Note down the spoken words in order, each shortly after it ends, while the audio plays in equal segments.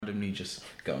randomly just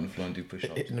get on the floor and do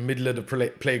push-ups. In the middle of the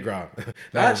playground.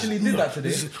 I actually did that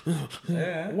today.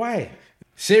 Yeah. Why?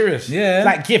 Serious? Yeah.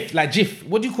 Like GIF.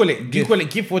 What do you call it? Do you call it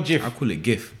GIF or GIF? I call it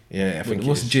GIF. Yeah, I think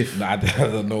What's GIF? Nah, I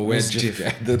don't know where What's GIF. GIF?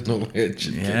 I don't know where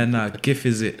GIF. Yeah, nah, GIF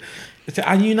is it.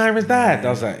 Are you Naira's dad? I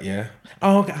was like, yeah.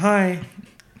 Oh, okay, hi.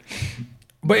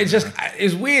 But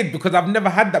it's weird because I've never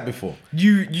had that before.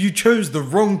 You chose the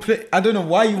wrong place. I don't know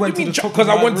why you went to the top. Because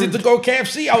I wanted to go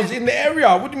KFC. I was in the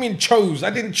area. What do you mean chose? I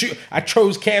didn't choose. I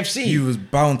chose KFC. You was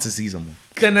bound to see someone.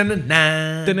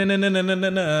 Na-na-na-na.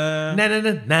 Na-na-na-na-na-na.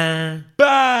 Na-na-na-na.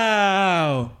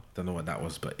 Bow. Don't know what that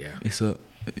was, but yeah. It's a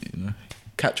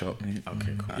catch up.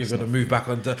 Okay, cool. You're gonna move back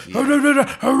onto. I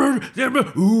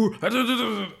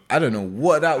don't know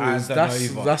what that was. I don't know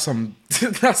either. That's some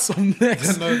that's some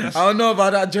next. I don't know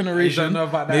about that generation. I don't know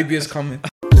about that. Maybe it's coming.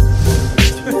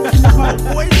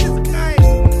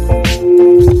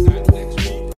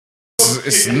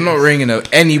 It's not ringing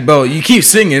any bell. You keep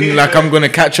singing like I'm gonna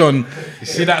catch on. You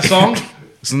see that song?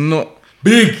 It's not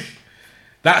Big.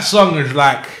 That song is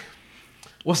like,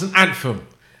 what's an anthem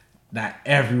that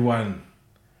everyone,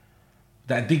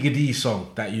 that Diggity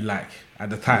song that you like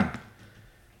at the time?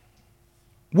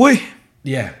 boy.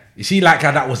 Yeah. You see like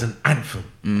how that was an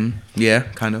anthem? Yeah,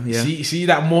 kind of. Yeah. See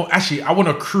that more, actually, I want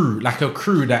a crew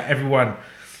that everyone,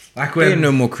 like There ain't when,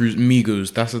 no more cruise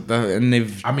Migos. And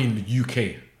they've I mean the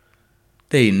UK.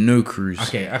 they ain't no cruise.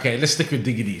 Okay, let's stick with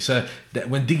Diggity. So that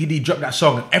when Diggity dropped that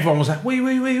song, everyone was like,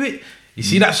 wait. You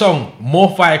see that song,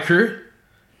 More Fire Crew?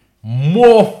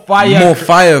 More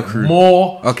Fire Crew.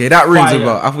 More Okay, that rings fire. a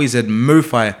bell. I thought you said Mo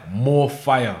Fire. More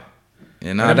Fire.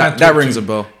 Yeah, nah, that rings a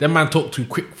bell. That man talk too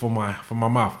quick for my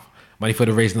mouth. Money for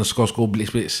the raising the score,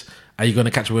 blitz. Are you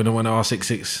gonna catch me when I want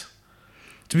R66?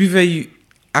 To be fair,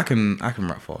 I can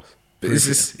rap fast. But it's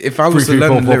just, if I was 3, to 3,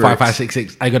 learn 4, the 4, 5, lyrics, 5, 6,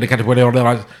 6. Are you gonna catch me when I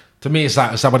want? To me, it's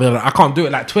like somebody. I can't do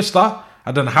it like Twister.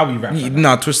 I don't know how he rap. Like that.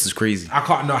 nah, Twist is crazy. I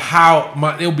can't know how.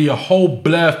 It'll be a whole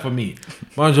blur for me.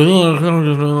 But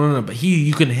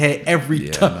you can hear every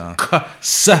Yeah,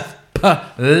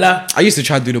 I used to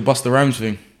try to do the Busta Rhymes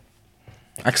thing.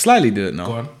 I can slightly do it now.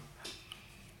 Go on.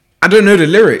 I don't know the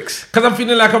lyrics. Cause I'm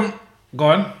feeling like I'm. Go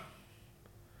on.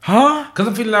 Huh? Cause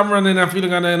I'm feeling like I'm running. I'm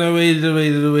feeling like I'm away.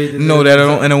 No, that I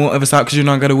don't, and I won't ever stop because you're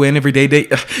not gonna win every day.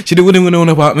 She wouldn't know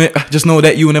about me. Just know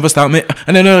that you will never stop me.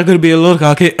 And I know I could be a little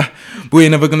cocky, but you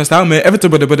ain't never gonna stop me. Every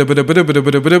time.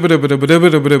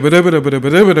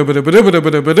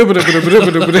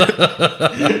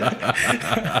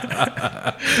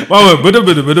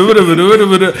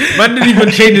 Man didn't even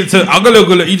change it to. I'm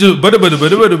gonna. You just.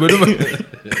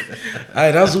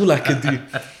 That's all I could do.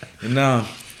 Nah,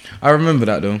 I remember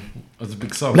that though. That's a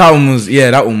big song. That one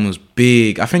was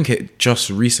big. I think it just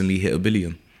recently hit 1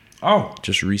 billion. Oh,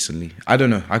 Just recently. I don't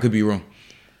know. I could be wrong.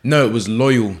 No, it was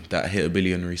Loyal that hit 1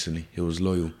 billion recently. It was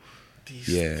Loyal.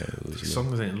 It was these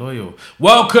songs ain't loyal.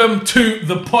 Welcome to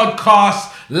the podcast,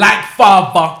 Like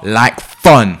Father. like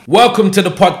fun. Welcome to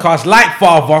the podcast, Like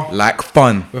Father, Like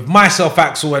fun. with myself,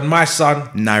 Axel, and my son.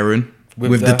 Nyron.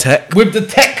 With the tech. With the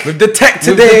tech. With the tech With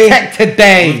today. the tech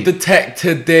today. With the tech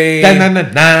today.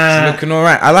 Da-na-na-na. It's looking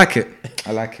alright. I like it.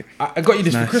 I got you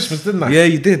this for Christmas, didn't I? Yeah,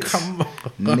 you did. Come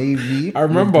on. Navy. I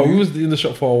remember we was in the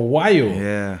shop for a while.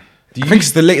 Yeah. I think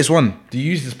it's the latest one. Do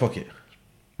you use this pocket?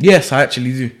 Yes, I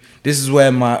actually do. This is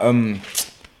where my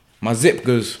my zip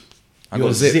goes. I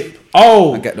got zip.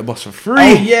 Oh. I get the boss for free.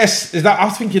 Oh, yes. Is that? I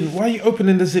was thinking, why are you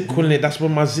opening the zip, calling it? That's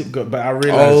when my zip got. But I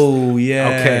realized. Oh yeah.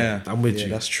 Okay, I'm with you.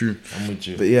 That's true. I'm with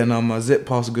you. But yeah, now my zip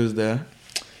pass goes there.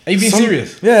 Are you being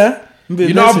serious? Yeah.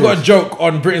 You know, I've got a joke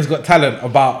on Britain's Got Talent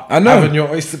about having your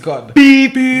Oyster card.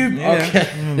 Beep beep. Yeah. Okay.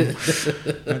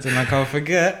 Nothing like I'll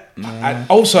forget. And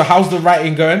also, how's the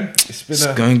writing going? It's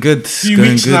going good. few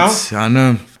weeks now. I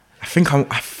know. I think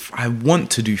I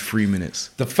want to do 3 minutes.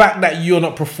 The fact that you're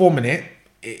not performing it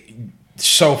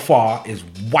so far is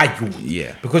wild.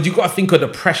 Yeah. Because you've got to think of the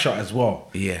pressure as well.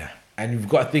 Yeah. And you've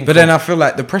got to think. But then I feel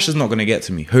like the pressure's not going to get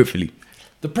to me, hopefully.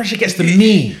 the pressure gets to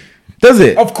me. Does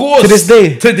it? Of course. To this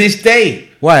day? To this day.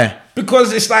 Why?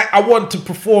 Because it's like I want to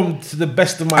perform to the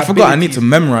best of my I forgot I need abilities. to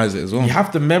memorize it as well. You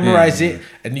have to memorize it,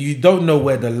 and you don't know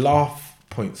where the laugh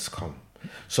points come.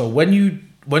 So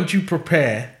once you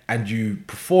prepare and you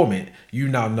perform it, you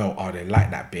now know, oh, they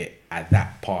like that bit at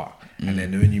that part. And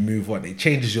then when you move on, it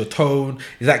changes your tone.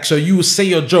 It's like, so you will say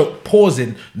your joke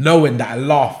pausing, knowing that a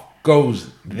laugh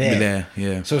goes there.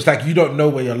 Yeah. So it's like you don't know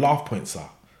where your laugh points are.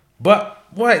 But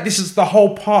this is the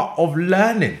whole part of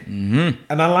learning.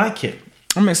 And I like it.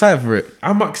 I'm excited for it.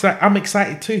 I'm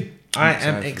excited too. I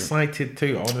am excited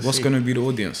too, honestly. What's going to be the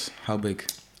audience? How big?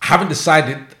 haven't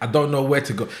decided. I don't know where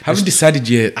to go. Haven't decided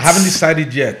yet. I haven't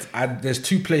decided yet. There's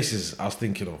 2 places I was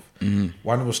thinking of.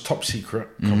 One was Top Secret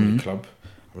Comedy Club.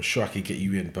 I'm sure I could get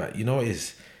you in, but you know what it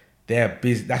is? They're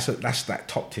busy. That's like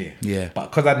top tier. Yeah.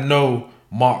 But because I know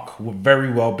Mark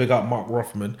very well, big up Mark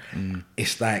Rothman.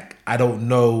 It's like I don't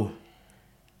know.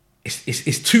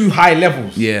 It's too high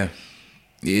levels. Yeah.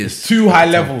 It is. It's too high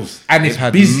levels, and it's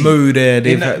had busy. Mo there.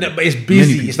 But it's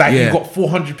busy. many It's like people. you've got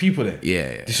 400 people there.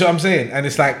 Yeah. You see what I'm saying? And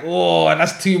it's like, oh,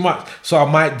 that's too much. So I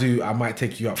might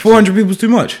take you up. 400 people's too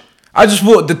much. I just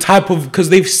thought the type of, because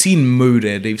they've seen Mo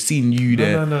there, they've seen you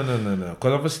there. No.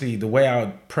 Because obviously the way I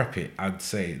would prep it, I'd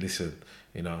say, listen,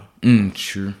 you know.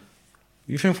 True.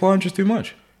 You think 400 is too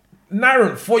much?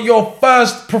 Naren, for your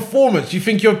first performance, you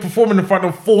think you're performing in front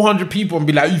of 400 people and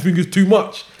be like, you think it's too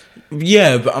much?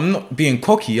 Yeah, but I'm not being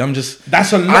cocky. I'm just.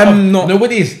 That's a lot. No,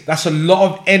 it is. That's a lot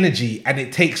of energy, and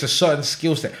it takes a certain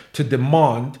skill set to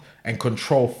demand and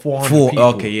control 400 people.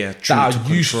 Okay, yeah, true, that to are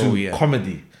used control, to yeah.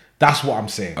 comedy. That's what I'm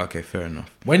saying. Okay, fair enough.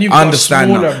 When you've I got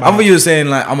understand a smaller now. I thought you were saying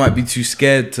like I might be too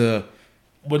scared to.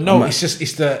 Well, no, it's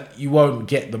the you won't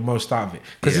get the most out of it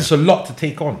because Yeah. it's a lot to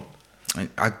take on.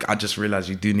 I just realized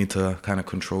you do need to kind of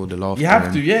control the laughter. You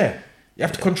have to, yeah. You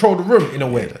have to control the room in a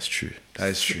way. That's true. That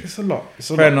is true. It's a lot. It's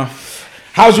a Fair lot. enough.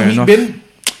 How's your Fair week enough. been?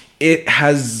 It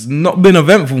has not been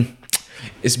eventful.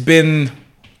 It's been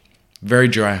very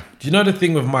dry. Do you know the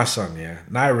thing with my son, yeah?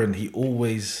 Naren, he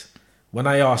always, when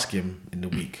I ask him in the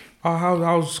week, oh,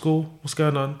 how's school? What's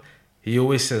going on? He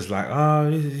always says like,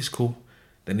 oh, it's cool.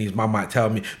 Then his mum might tell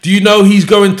me, do you know he's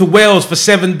going to Wales for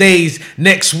 7 days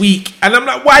next week? And I'm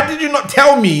like, why did you not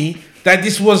tell me that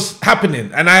this was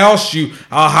happening? And I asked you,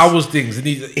 oh, how was things? And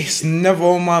he's, It's never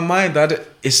on my mind.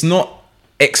 It's not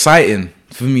exciting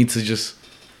for me to just.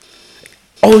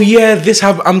 Oh yeah,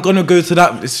 I'm gonna go to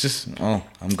that. It's just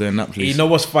I'm going that place. you know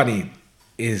what's funny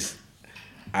is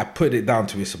I put it down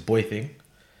to it's a boy thing.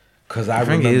 Because I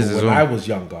think it remember is as when well. I was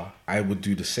younger, I would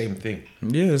do the same thing.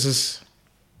 Yeah, it's just.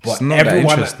 But It's not that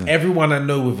interesting. everyone I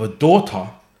know with a daughter,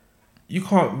 you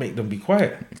can't make them be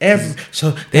quiet.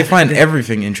 So They find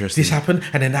everything interesting. this happened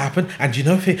and then that happened and you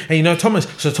know Thomas.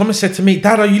 So Thomas said to me,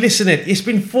 Dad, are you listening? It's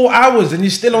been 4 hours and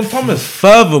you're still on Thomas.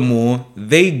 Furthermore,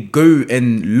 they go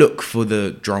and look for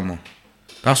the drama.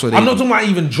 That's what they I'm not do. talking about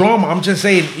even drama. I'm just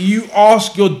saying you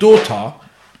ask your daughter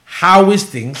how is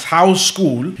things, how's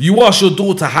school. You ask your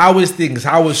daughter how is things,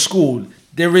 how is school.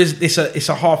 It's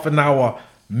a half an hour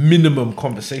minimum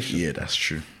conversation. Yeah, that's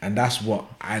true. And that's what,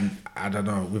 and I don't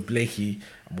know, with Blakey,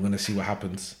 I'm going to see what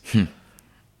happens.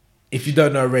 If you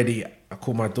don't know already, I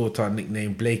call my daughter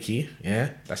nickname Blakey. Yeah,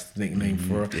 that's the nickname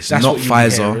for her. It's That's not what you'll be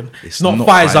Pfizer. hearing. It's not not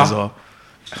Pfizer.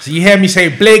 Pfizer. So you hear me say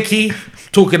Blakey,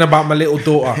 talking about my little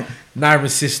daughter,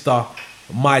 Naira's sister,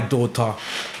 my daughter,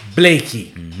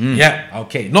 Blakey. Yeah,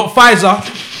 okay. Not Pfizer.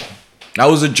 That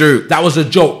was a joke. That was a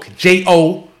joke.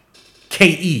 Joke.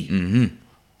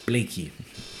 Blakey.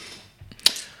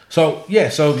 So yeah,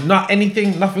 so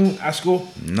nothing at school.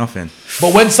 Nothing.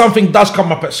 But when something does come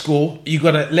up at school, you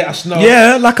gonna let us know.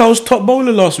 Yeah, like I was top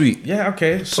bowler last week. Yeah.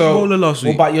 Okay. Top So bowler last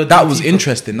week. what about your that DT was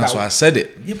interesting. That's why I said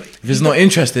it. Yeah, but If it's not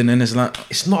interesting, then it's like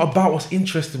it's not about what's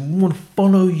interesting. We want to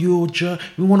follow your journey.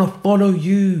 We want to follow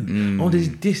you. Oh, there's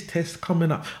this test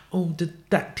coming up. Oh,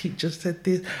 that teacher said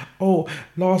this. Oh,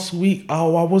 last week.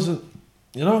 Oh, I wasn't.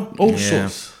 You know, all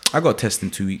sorts. I got a test in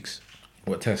 2 weeks.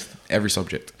 What test? Every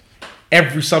subject.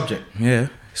 Every subject. Yeah,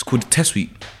 it's called test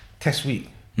week. Test week.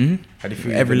 How do you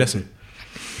feel? Every lesson.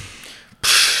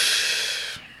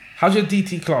 How's your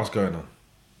DT class going on?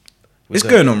 With It's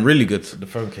going on really good. the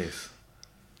phone case.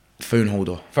 Phone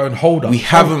holder. Phone holder. We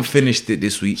haven't finished it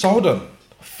this week. So hold on.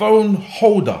 Phone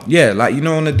holder. Yeah, like you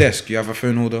know on the desk you have a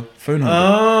phone holder. Phone holder.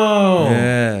 Oh.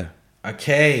 Yeah.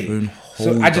 Okay. Phone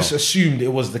So I just holder. assumed it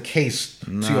was the case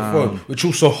to your phone, which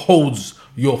also holds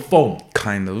your phone.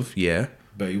 Kind of, yeah.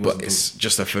 But, it But wasn't it's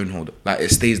just a phone holder. Like it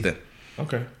stays there.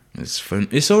 okay. It's phone.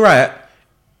 It's alright.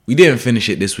 We didn't finish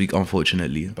it this week,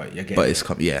 unfortunately. But you're getting But it's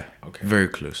come. Yeah. Okay. Very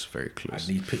close. Very I close.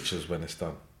 need pictures when it's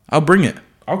done. I'll bring it.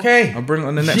 Okay. I'll bring it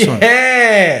on the next one.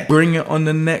 Yeah. Bring it on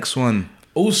the next one.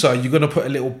 Also, you're gonna put a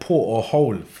little port or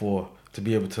hole to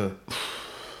be able to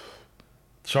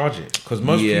charge it, because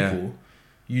most Yeah. people,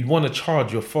 you'd want to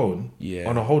charge your phone Yeah.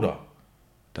 on a holder.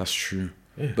 That's true.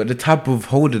 But the type of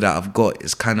holder that I've got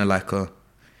is kind of like you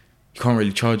can't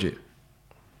really charge it.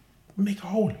 Make a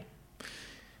hole.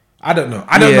 I don't know.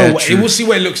 I don't Yeah, know. true. We'll see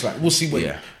what it looks like. We'll see what.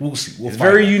 Yeah. We'll see. We'll It's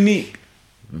find very out. unique.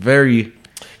 Very.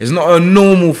 It's not a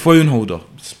normal phone holder.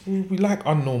 We like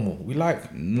unnormal. We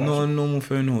like. Not a normal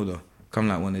phone holder. Come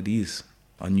like one of these.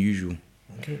 Unusual.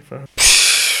 Okay, fair.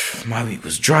 My week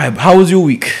was dry. But how was your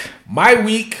week? My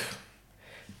week,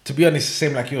 To be honest,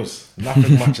 same like yours.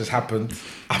 Nothing much has happened.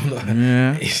 I'm not.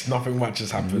 Yeah. It's nothing much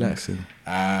has happened. Relaxing.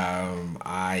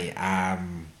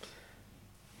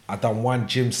 I done one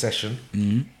gym session.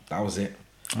 Mm-hmm. That was it.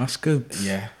 That's good.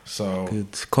 Yeah. So Good.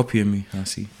 Copying me, I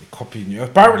see. copying you.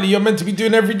 Apparently, you're meant to be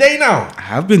doing every day now. I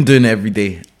have been doing it every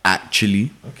day,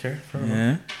 actually. Okay. Fair enough.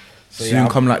 Yeah. So, Soon yeah,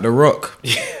 come like The Rock.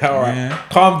 Yeah. All right. Yeah.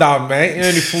 Calm down, mate. You're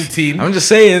only 14. I'm just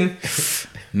saying.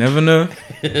 Never know.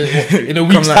 In a Come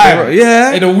week's like time. The Rock.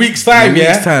 Yeah. In a week's time. In a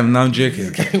Yeah. week's time. No, I'm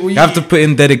joking. You have to put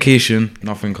in dedication.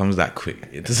 Nothing comes that quick.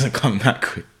 It doesn't come that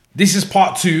quick. This is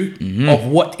part 2 Mm-hmm. of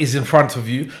what is in front of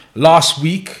you. Last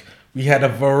week we had a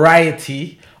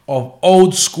variety of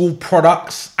old school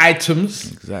products, items.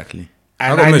 Exactly.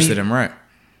 And I got I most need- of them right.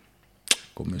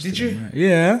 Got most Did of you? them right.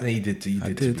 Yeah. No, you did. You I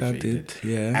did. to did. be fair, I you did.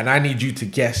 Yeah. And I need you to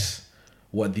guess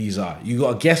what these are. You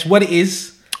got to guess what it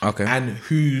is Okay. and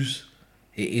whose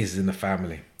it is in the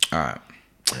family. All right.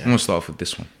 I'm gonna start off with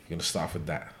this one. You're gonna start with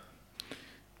that.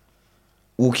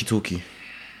 Walkie-talkie.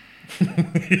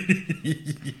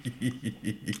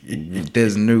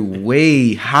 There's no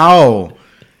way. How?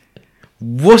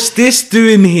 What's this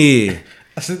doing here?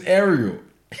 That's an aerial.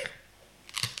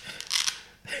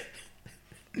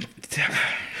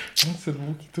 That's a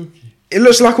walkie-talkie. It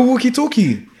looks like a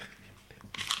walkie-talkie.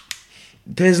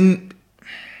 There's.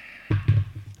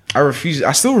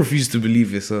 I still refuse to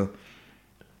believe it's a.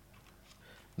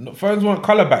 No, phones weren't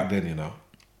color back then, you know.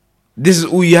 This is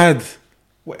all you had.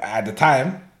 Well, at the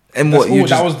time. And That's what you all-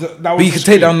 just, that was the but you the can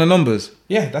screen. take down the numbers.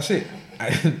 Yeah, that's it.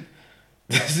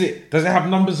 That's it. Does it have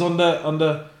numbers on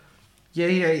the? Yeah,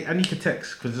 and you can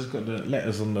text because it's got the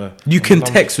letters on the. You on can the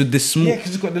number. text with this small. Yeah,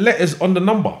 because it's got the letters on the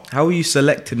number. How are you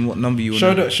selecting what number you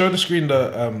want? Show the screen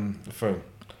the phone.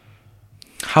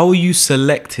 How are you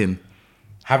selecting?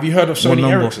 Have you heard of What Sony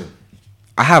number? Ericsson?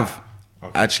 I have.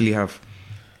 Okay. I actually have.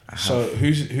 So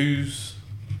who's?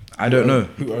 I don't know.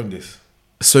 Who owned this.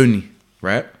 Sony,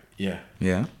 right? Yeah.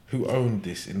 Yeah. Who owned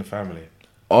this in the family?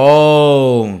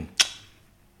 Oh.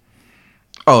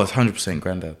 Oh, it's 100%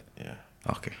 granddad. Yeah.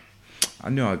 Okay. I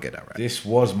knew I'd get that right. This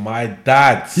was my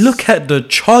dad's. Look at the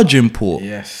charging port.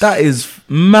 Yes. That is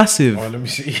massive. Oh, let me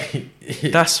see.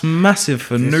 That's massive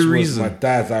for This no was reason. my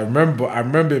dad's. I remember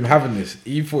him having this.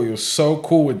 He thought he was so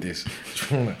cool with this.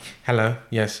 Hello,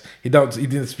 yes. He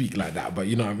didn't speak like that, but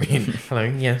you know what I mean. Hello,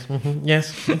 yes,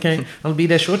 yes, okay. I'll be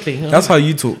there shortly. That's how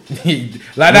you talk.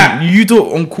 Like that. You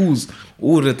talk on calls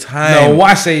all the time. No, what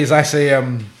I say is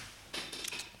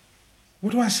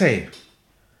what do I say?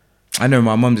 I know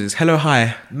my mum's is hello,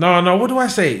 hi. No, what do I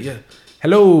say? Yeah.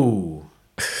 Hello.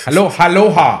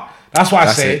 Aloha. That's what I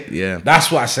That's say. it, yeah. That's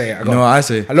what I say. I You know what I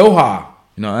say? Aloha.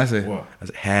 You know what I say? What? I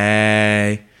say,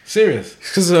 hey. Serious. It's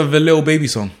because of a Little Baby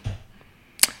song.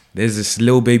 There's this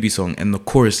Little Baby song, and the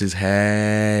chorus is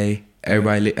hey.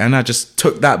 Everybody, and I just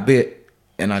took that bit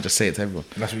and I just say it to everyone.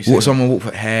 That's what you say. Someone walk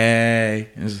for hey.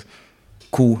 It's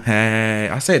cool, hey.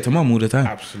 I say it to mum all the time.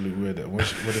 Absolute weirdo. What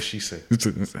does she say? It's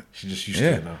She just used to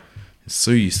it now.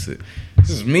 so used to it. This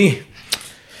is me.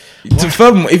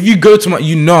 Furthermore, if you go to my,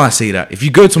 you know I say that. If you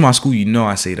go to my school, you know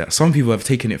I say that. Some people have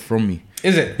taken it from me.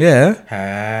 Is it? Yeah.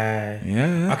 Hey.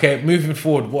 Yeah. Okay, moving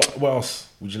forward, what else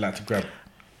would you like to grab?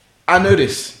 I know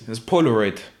this. It's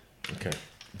Polaroid. Okay.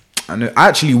 I know. I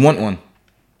actually want one.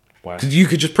 Why? Because you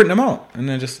could just print them out and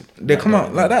then they come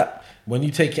out like that. When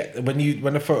you take it, when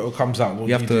the photo comes out, what You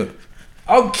do have you to. do?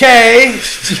 Okay.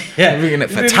 Yeah. We're doing it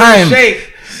for You do time.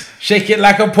 Shake it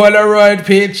like a Polaroid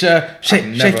picture. Shake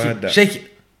never heard it. that. Shake it.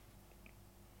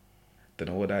 Don't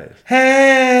know what that is.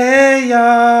 Hey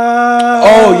ya.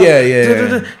 Oh,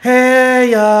 yeah.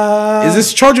 Hey ya. Is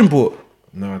this charging port?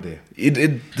 No idea.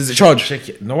 Does it charge? Shake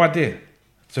it. No idea.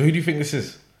 So who do you think this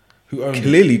is? Who owns it?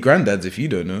 Clearly, granddad's. If you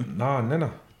don't know. Nah,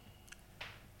 Nana.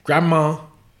 Grandma.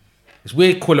 It's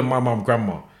weird calling my mum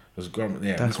grandma. It's grandma.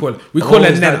 Yeah, we call her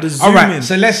is that Nana. the All zoom right, in?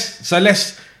 so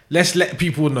let's let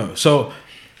people know. So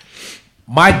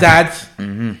my dad,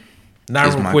 now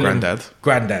Is we my call granddad. him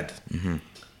granddad,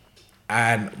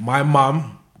 and my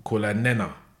mum call her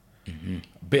Nena.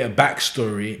 Bit of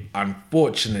backstory.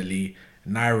 Unfortunately,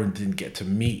 Naira didn't get to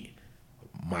meet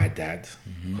my dad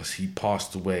because he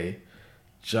passed away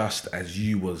just as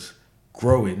you was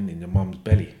growing in your mum's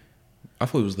belly. I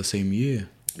thought it was the same year.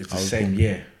 It's the I was same born.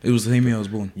 year. It was the same year I was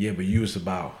born. Yeah, but you was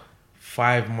about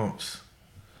 5 months.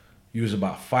 You was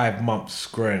about 5 months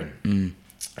growing. And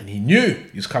he knew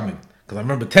he was coming. Because I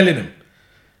remember telling him.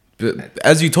 But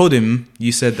as you told him,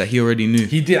 you said that he already knew.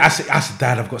 He did. I said,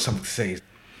 Dad, I've got something to say.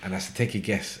 And I said, take a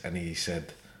guess. And he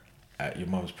said, your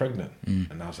mum's pregnant.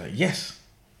 And I was like, yes.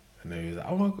 And then he was like,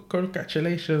 oh my God,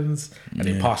 congratulations. And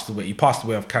he passed away. He passed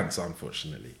away of cancer,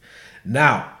 unfortunately.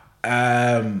 Now,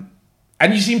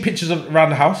 And you've seen pictures of around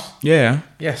the house? Yeah.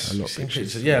 Yes. A lot You've of seen pictures.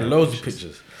 pictures. Yeah, loads of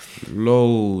pictures.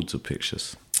 Loads of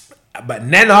pictures. But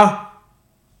Nena,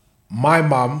 my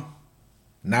mum,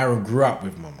 Naren grew up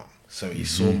with my mum. So he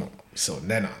saw my mum. So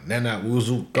Nena, we was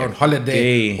all go on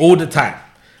holiday day. all the time.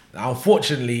 Now,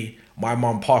 unfortunately, my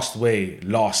mum passed away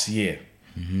last year,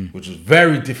 which was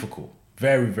very difficult.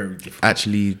 Very, very difficult.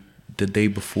 Actually, the day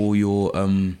before your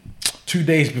 2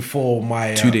 days before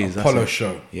my 2 days that's Apollo it.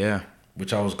 show, Yeah.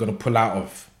 which I was going to pull out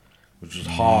of, which was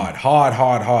hard.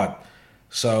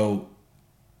 So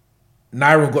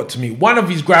Nairo got to meet one of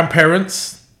his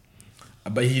grandparents,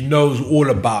 but he knows all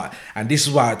about. And this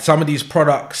is why some of these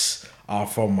products are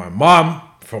from my mom,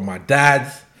 from my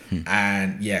dad,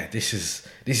 and yeah, this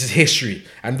is history.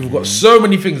 And we've got so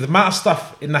many things. The amount of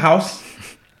stuff in the house,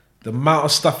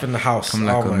 Come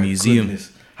like a museum.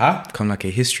 goodness. Huh? Come like a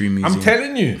history museum.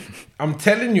 I'm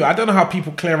telling you. I don't know how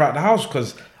people clear out the house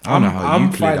because I don't know how you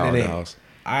cleared out finding the it. house.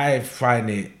 I find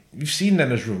it. You've seen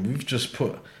Nena's room. We've just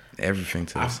put. Everything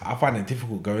to us. I find it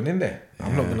difficult going in there.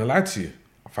 I'm not gonna lie to you.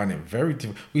 I find it very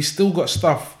difficult. We still got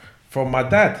stuff from my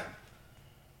dad,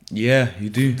 Yeah, you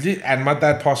do. and my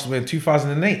dad passed away in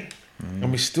 2008,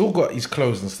 and we still got his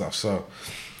clothes and stuff. So,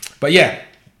 but yeah.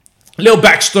 Little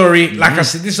backstory. Like I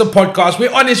said, this is a podcast.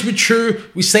 We're honest, we're true.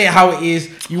 We say it how it is.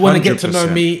 You want to get to know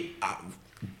 100%. me.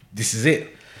 This is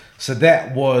it. So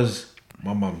that was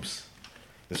my mum's.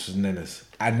 This was Nena's.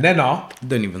 And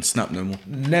Don't even snap no more.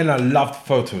 Nena loved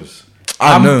photos.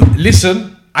 I know.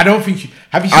 Listen, I don't think you...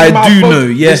 Have you seen I my do photos? know,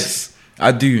 yes.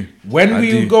 I do. When I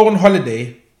we do. would go on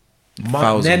holiday,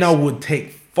 Thousands. Nena would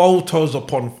take photos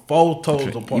upon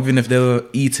photos upon... Even if they were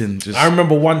eating, just I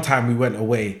remember one time we went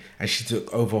away and she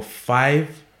took over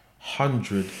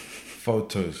 500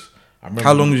 photos. I remember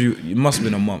how long was you? It must have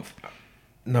been a month.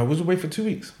 No, I was away for 2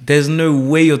 weeks. There's no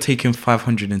way you're taking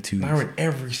 502 weeks. Aaron,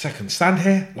 every second. Stand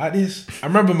here like this. I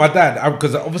remember my dad,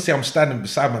 because obviously I'm standing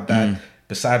beside my dad,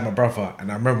 beside my brother,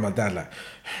 and I remember my dad like,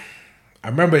 I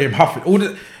remember him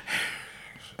huffing.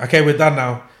 Okay, we're done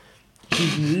now.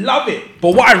 She love it.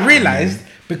 But what I realized,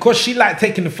 because she liked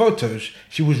taking the photos,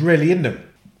 she was really in them.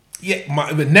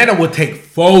 Yeah, Nena would take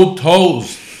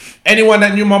photos. Anyone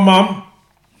that knew my mum,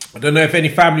 I don't know if any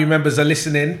family members are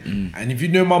listening, and if you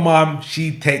knew my mum,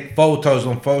 she'd take photos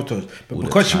on photos. But All the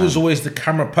because she was time. always the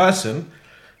camera person,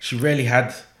 she rarely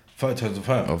had photos of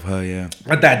her. Of her, yeah.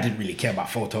 My dad didn't really care about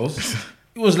photos.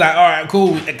 He was like, all right,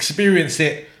 cool, experience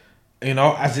it, you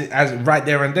know, as right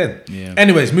there and then. Yeah.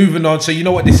 Anyways, moving on. So you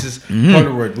know what this is?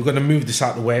 Polaroid. We're going to move this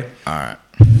out the way. All right.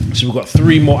 So we've got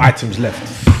 3 more items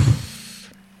left.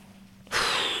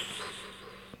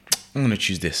 I'm gonna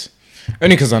choose this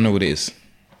only because I know what it is.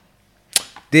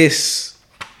 This,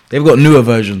 they've got newer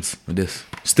versions of this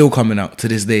still coming out to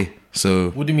this day. So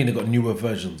What do you mean they got newer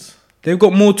versions? they've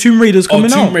got more Tomb Raiders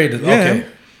coming out. Tomb Raiders, Yeah. okay.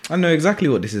 I know exactly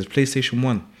what this is. PlayStation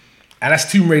 1. And that's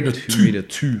Tomb Raider 2. Tomb Raider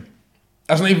 2.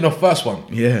 That's not even the first one.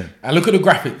 Yeah. And look at the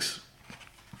graphics.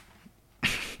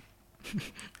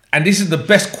 And this is the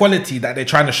best quality that they're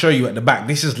trying to show you at the back.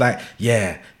 This is like,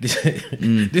 yeah, this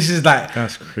is like,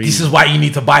 That's crazy. this is why you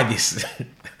need to buy this.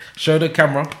 Show the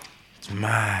camera. It's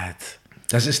mad.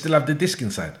 Does it still have the disc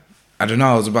inside? I don't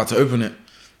know. I was about to open it.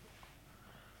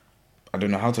 I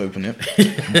don't know how to open it.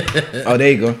 Oh,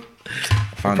 there you go.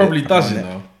 Found Probably I does, found you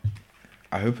it. know.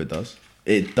 I hope it does.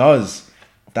 It does.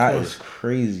 That course. is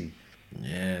crazy.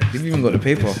 Yeah. You've even got the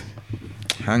paper.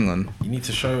 Hang on. You need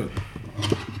to show it.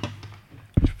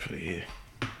 Put it here.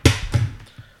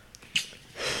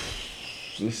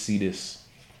 Let's see this.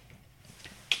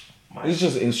 It's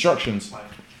just instructions.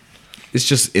 It's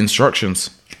just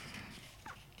instructions.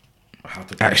 How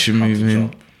to Action how to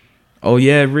movement. jump. Oh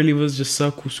yeah, it really was just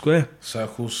circle, square.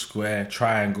 Circle, square,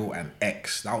 triangle, and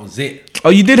X. That was it. Oh,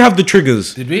 you did have the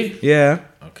triggers. Did we? Yeah.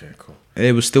 Okay, cool.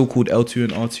 It was still called L2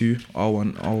 and R2,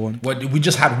 R1, R1. Well, we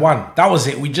just had one. That was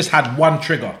it. We just had one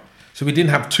trigger. So we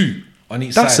didn't have 2 on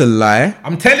each That's side. a lie.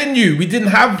 I'm telling you, we didn't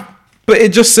have... But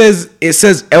it just says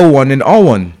L1 and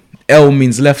R1. L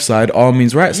means left side, R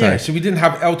means right Yeah, side. so we didn't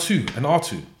have L2 and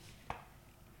R2.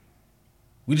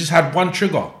 We just had one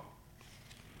trigger.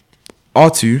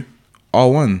 R2,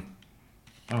 R1.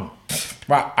 Oh.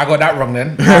 Right, I got that wrong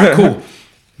then. Right, cool.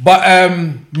 But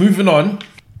moving on.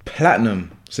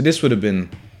 Platinum. So this would have been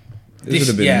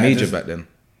major back then.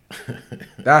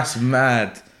 That's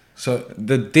mad. So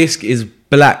The disc is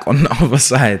black on the other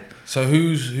side. so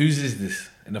whose is this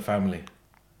in the family?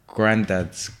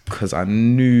 Granddad's, because I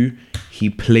knew he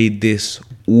played this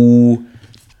all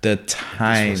the This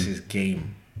time. was his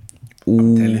game.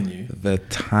 All telling you. the I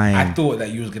time. thought that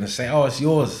you was gonna say, "Oh, it's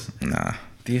yours." Nah.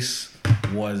 This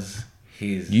was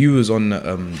his. You was on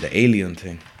the alien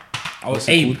thing. Oh, What's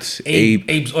it Abe. called?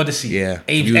 Abe's Odyssey. Yeah,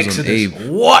 Abe's views on Exodus. Abe.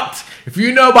 What? If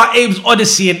you know about Abe's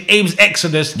Odyssey and Abe's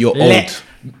Exodus, You're old.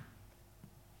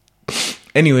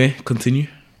 Anyway, continue.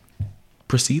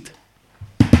 Proceed.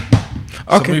 So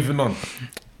Okay. moving on.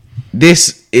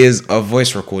 This is a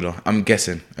voice recorder. I'm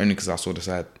guessing only because I saw the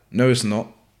side. No, it's not.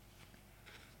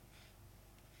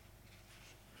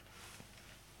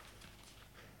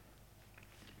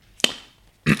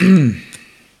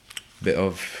 Bit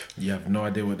of You have no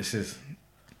idea what this is.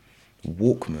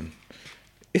 Walkman.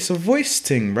 It's a voice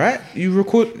thing, right? You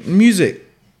record music.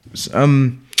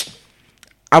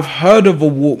 I've heard of a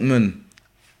Walkman.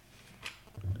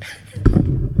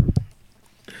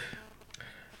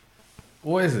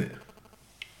 What is it?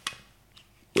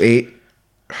 Wait.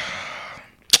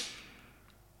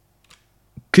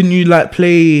 Can you like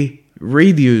play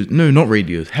radios? No, not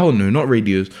radios. Hell no, not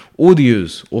radios.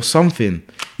 Audios or something.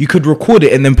 You could record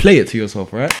it and then play it to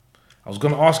yourself, right? I was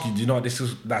gonna ask you. Do you know what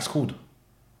that's called?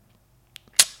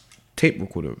 Tape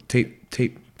recorder. Tape.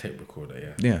 Tape recorder.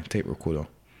 Yeah. Yeah, tape recorder.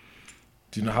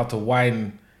 Do you know how to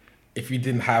wind? If you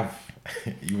didn't have,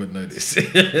 you wouldn't know this.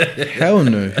 Hell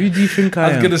no. Who do you think I I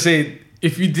was am? gonna say,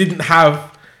 if you didn't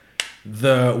have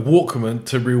the Walkman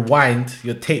to rewind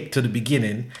your tape to the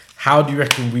beginning, how do you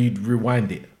reckon we'd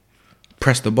rewind it?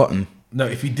 Press the button. No,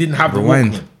 if you didn't have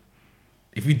Rewind. the Walkman.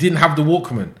 If you didn't have the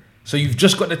Walkman, so you've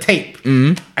just got the tape,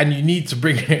 and you need to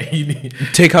bring it. You need,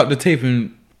 Take out the tape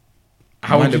and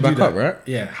how wind would you it back do that? up, right?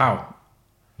 Yeah, how?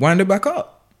 Wind it back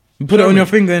up. You put it Show on me. your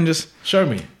finger and just. Show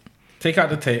me. Take out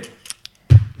the tape.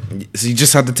 So you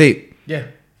just had the tape. Yeah.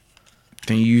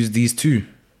 Then you use these two.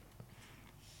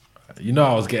 You know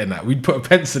I was getting that. We'd put a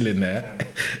pencil in there,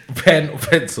 pen or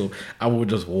pencil, and we'll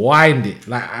just wind it.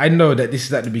 Like I know that this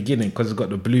is at the beginning because it's got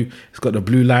the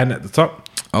blue line at the top.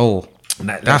 Oh, And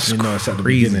that that's lets me know it's at the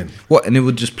crazy. beginning. What? And it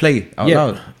would just play out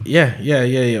loud.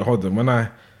 Yeah. Hold on. When I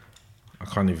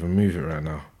can't even move it right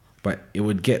now, but it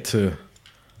would get to.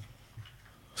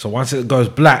 So once it goes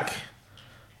black,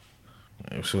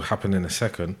 which will happen in a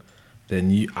second,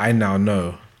 then I now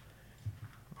know.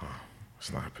 Oh,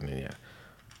 it's not happening yet.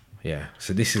 Yeah.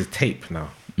 So this is tape now.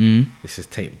 This is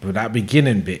tape. But that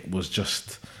beginning bit was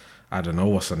just, I don't know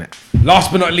what's on it.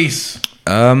 Last but not least.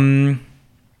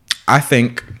 I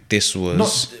think this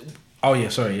was. Oh yeah.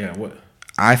 Sorry. Yeah. What?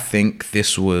 I think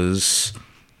this was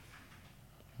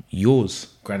yours,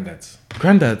 Granddad's.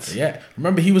 granddad's. Yeah.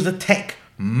 Remember, he was a tech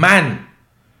man.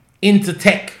 Into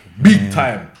tech. Big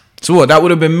time. So what? That would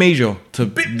have been major to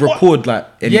record like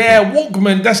anything. Yeah,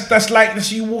 Walkman. That's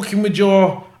like you walking with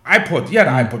your iPod. You had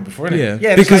an iPod before, innit? Yeah,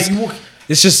 Yeah, because like you walk.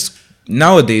 it's just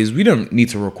nowadays we don't need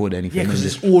to record anything. Yeah, because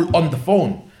is it's it? all on the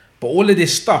phone. But all of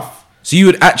this stuff. So you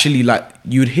would actually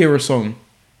you would hear a song,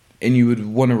 and you would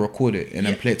want to record it and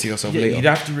then play it to yourself Yeah, later. you'd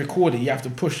have to record it. You have to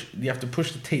push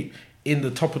the tape in the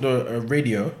top of the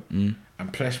radio and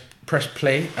press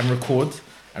play and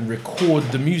record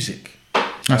the music.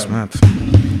 That's mad.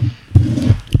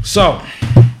 So,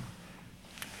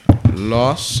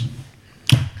 Last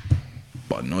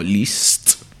but not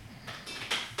least,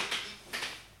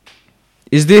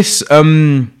 is this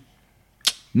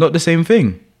not the same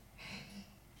thing?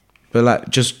 But like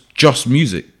just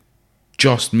music.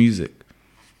 Just music.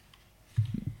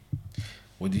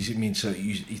 what does it mean? So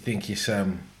you think it's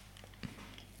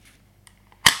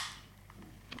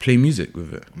Play music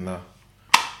with it. no.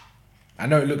 I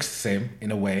know it looks the same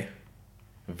in a way.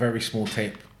 A very small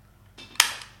tape.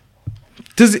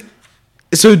 Does it?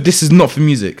 So this is not for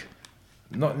music.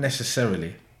 Not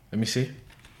necessarily. Let me see.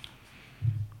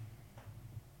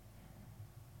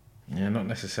 Yeah, not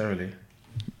necessarily.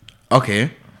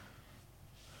 Okay.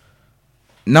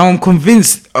 Now I'm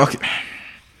convinced. Okay.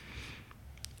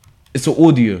 It's an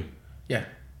audio. Yeah.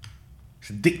 It's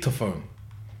a dictaphone.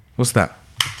 What's that?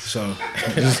 So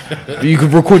You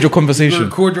could record your you conversation.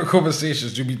 record your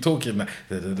conversations. You'll be talking like,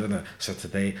 da. So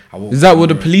today I will. Is that what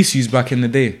the police used back in the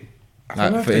day? I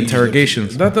don't know Like if for they use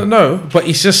interrogations? it. I don't know, but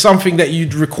it's just something that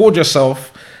you'd record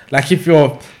yourself. Like if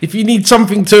you need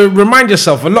something to remind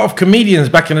yourself. A lot of comedians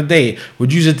back in the day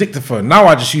would use a dictaphone. Now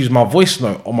I just use my voice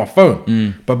note on my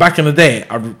phone. But back in the day,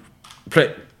 I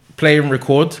play and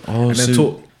record and then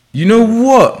talk. You know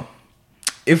what?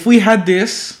 If we had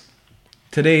this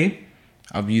today,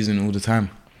 I'd be using it all the time.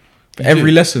 For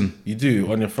every do. lesson. You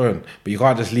do on your phone, but you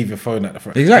can't just leave your phone at the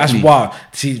front. Exactly. That's wild.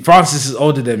 See, Francis is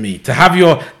older than me. To have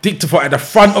your dictaphone at the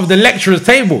front of the lecturer's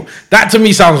table, that to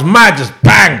me sounds mad. Just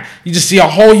bang. You just see a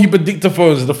whole heap of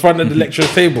dictaphones at the front of the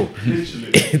lecturer's table.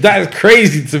 That is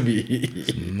crazy to me.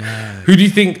 Who do you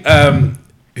think,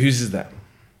 whose is that?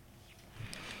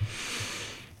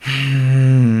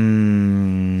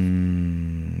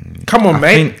 Come on,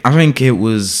 mate. I think it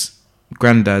was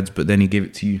granddad's, but then he gave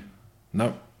it to you.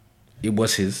 No, it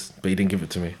was his, but he didn't give it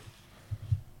to me.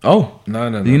 Oh, No.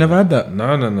 you never had that?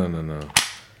 No.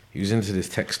 He was into this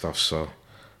tech stuff, so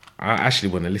I actually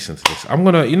want to listen to this. I'm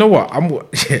gonna, you know what?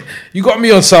 You got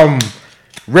me on some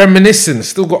reminiscing.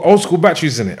 Still got old school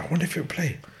batteries in it. I wonder if it'll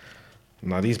play.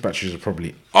 Nah, these batteries are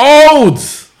probably old.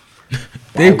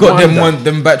 They've got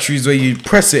them batteries where you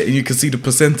press it and you can see the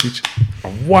percentage. I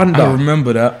wonder. I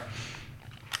remember that.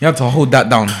 You have to hold that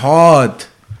down hard.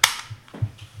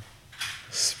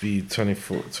 Speed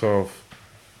 2412.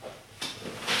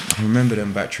 I remember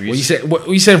them batteries. What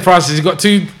you saying, Francis? You got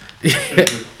two.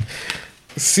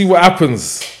 See what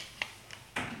happens.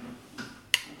 Do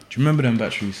you remember them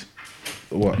batteries?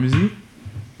 What? Was you?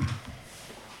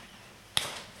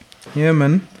 Yeah,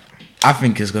 man. I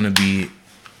think it's gonna be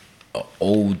an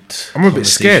old. I'm a bit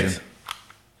scared.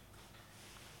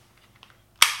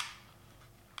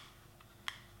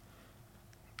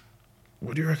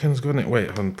 What do you reckon's gonna? Wait,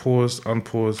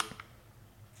 unpause.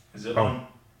 Is it on?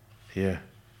 Yeah.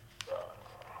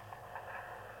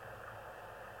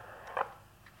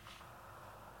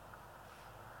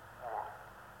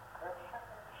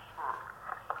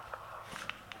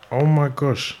 Oh my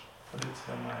gosh.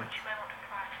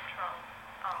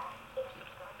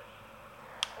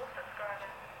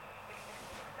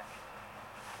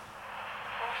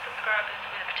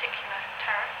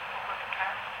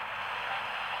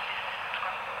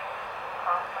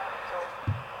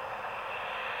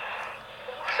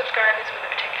 Subscribers with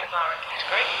a particular mark is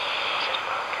great.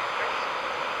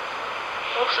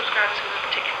 All subscribers with a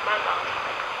particular mobile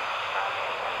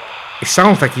type. It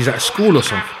sounds like he's at school or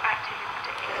something. Active in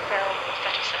particular cell or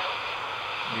set of cells.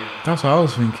 That's what I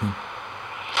was thinking.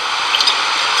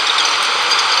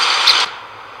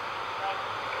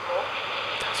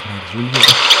 That's mad. It's really good.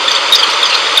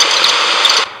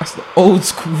 That's the old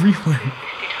school rewind.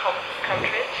 Listed home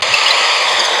countries.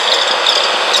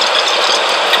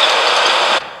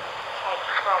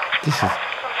 This is.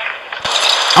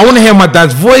 I want to hear my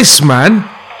dad's voice, man.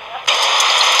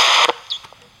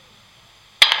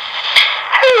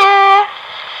 Hello.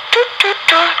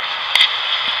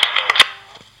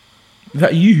 Is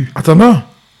that you? I don't know.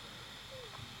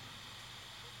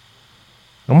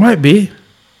 It might be.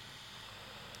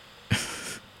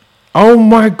 Oh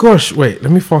my gosh. Wait,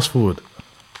 let me fast forward.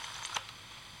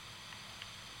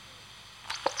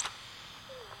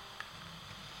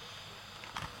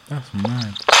 That's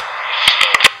mad.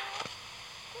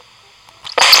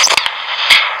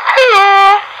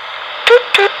 Hello.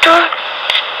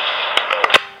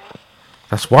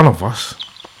 That's one of us.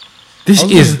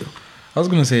 I was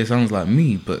gonna say it sounds like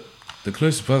me, but the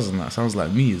closest person that sounds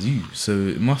like me is you. So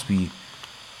it must be.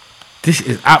 This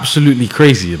is absolutely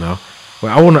crazy, you know.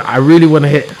 Well, I really want to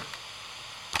hit.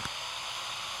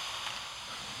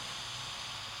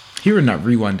 Hearing that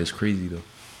rewind is crazy though.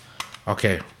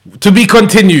 Okay, to be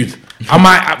continued. I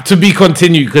might to be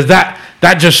continued because that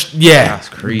just That's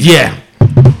crazy. Yeah.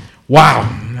 Wow.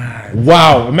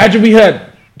 Wow. Imagine we heard.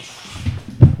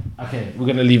 Okay, we're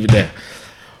gonna leave it there.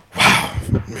 Wow.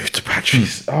 Move to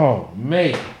batteries. Oh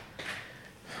mate,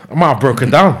 I might have broken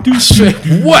down. I swear.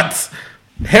 What?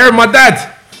 Hearing my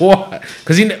dad. What?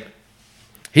 Because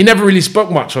he never really spoke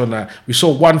much on that. We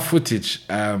saw one footage.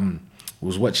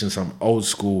 Was watching some old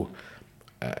school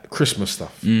Christmas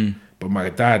stuff, but my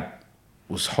dad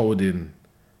was holding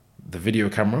the video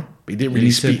camera, but he didn't really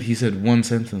speak. He said one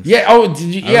sentence. Yeah. Oh,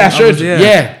 did you? Yeah, I showed you.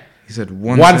 Yeah. He said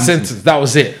One sentence. That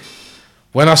was it.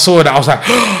 When I saw that, I was like,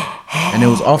 and it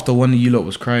was after one of you lot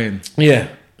was crying. yeah.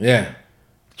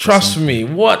 Trust me.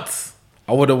 What?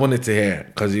 I would have wanted to hear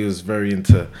because he was very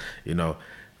into,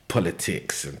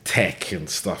 politics and tech and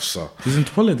stuff. So He's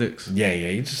into politics. yeah,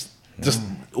 he just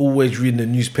always reading the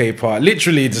newspaper.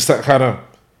 Literally, just that kind of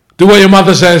do what your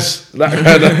mother says. That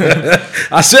kind of,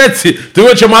 I said to you, do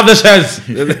what your mother says.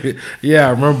 Yeah,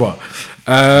 I remember.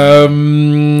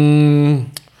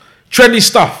 Trendy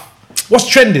stuff. What's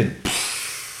trending?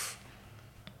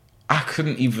 I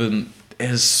couldn't even.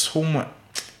 There's so much.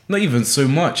 Not even so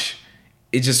much.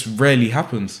 It just rarely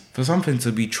happens. For something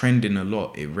to be trending a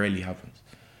lot, it rarely happens.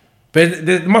 But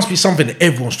there must be something that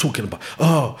everyone's talking about.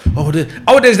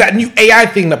 There's that new AI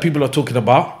thing that people are talking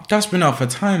about. That's been out for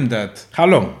time, Dad. How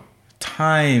long?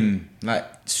 Time. Like,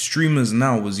 streamers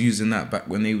now was using that back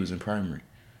when they was in primary.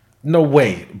 No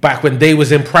way. Back when they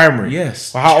was in primary.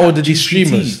 Yes. Well, how old are these ChatGPT.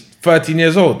 streamers? 13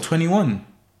 years old. 21.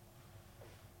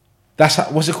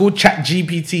 What's it called? Chat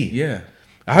GPT. Yeah.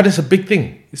 I heard it's a big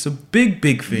thing. It's a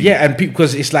big thing. Yeah, and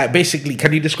because it's like basically,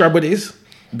 can you describe what it is?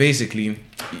 Basically,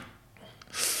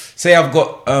 say I've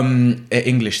got an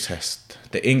English test.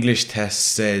 The English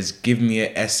test says, give me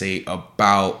an essay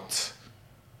about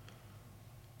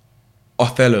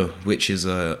Othello, which is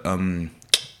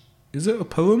is it a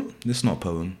poem? It's not a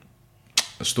poem,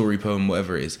 a story poem,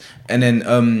 whatever it is. And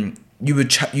then you would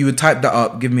type that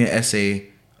up, give me an essay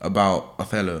about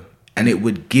Othello, and it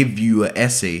would give you an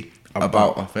essay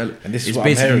about Othello. And this is it's what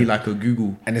I'm basically hearing. like a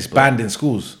Google, And it's banned in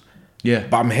schools. Yeah.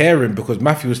 But I'm hearing, because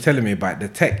Matthew was telling me about it, the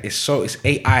tech is it's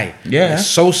AI. Yeah. It's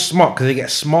so smart because it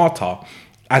gets smarter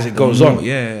as it goes on.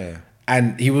 Yeah.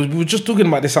 And we were just talking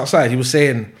about this outside. He was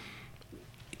saying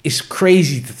it's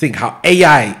crazy to think how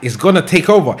AI is gonna take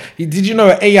over. Did you know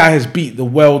that AI has beat the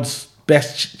world's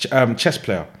best chess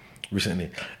player recently?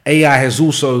 AI has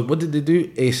also, what did they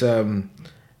do? It's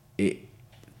it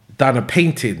done a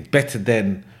painting better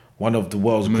than one of the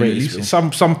world's Mona greatest.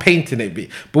 Lisa. Some painting it be.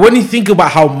 But when you think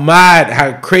about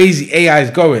how crazy AI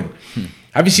is going,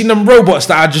 have you seen them robots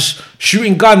that are just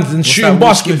shooting guns and shooting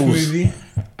basketballs?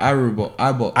 iRobot.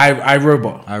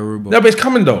 iRobot. iRobot. No, but it's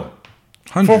coming though.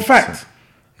 For a 100%. fact.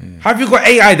 Have you got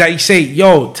AI that you say,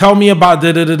 yo, tell me about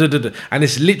da-da-da-da-da-da, and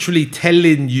it's literally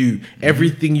telling you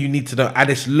everything you need to know, and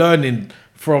it's learning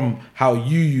from how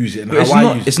you use it and But how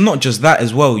I use it. it's not just that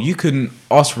as well. You can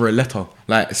ask for a letter.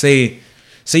 Like say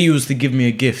you was to give me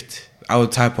a gift, I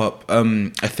would type up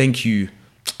a thank you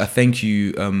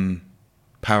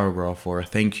paragraph or a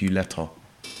thank you letter,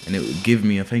 and it would give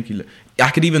me a thank you. I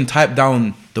could even type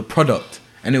down the product,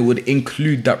 and it would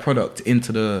include that product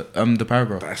into the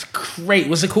paragraph. That's great.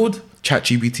 What's it called?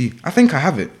 ChatGPT. I think I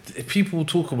have it. People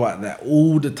talk about that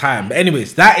all the time. But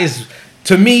anyways, that is,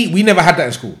 to me, we never had that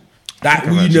in school. That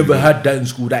I've we actually never done. had that in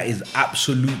school. That is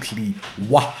absolutely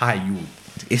wild.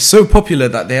 It's so popular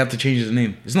that they had to change the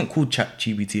name. It's not called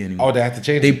ChatGPT anymore. Oh, they had to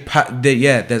change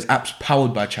it. There's apps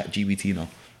powered by ChatGPT now.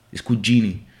 It's called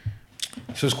Genie.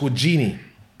 So it's called Genie.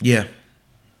 Yeah,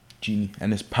 Genie,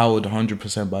 and it's powered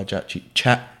 100% by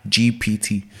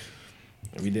ChatGPT.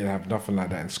 We didn't have nothing like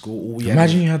that in school. All we had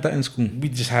Imagine you had that in school. we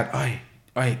just had,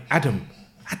 Adam,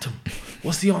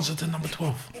 what's the answer to number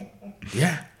 12?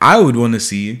 Yeah. I would want to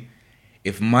see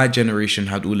if my generation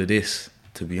had all of this.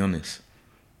 To be honest,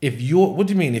 What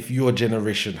do you mean if your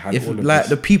generation had if all of like this?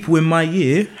 the people in my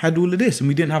year had all of this, and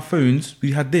we didn't have phones,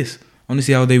 we had this. I want to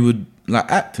see how they would like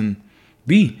act and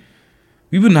be.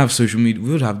 We wouldn't have social media. We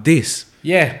would have this.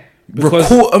 Yeah. Because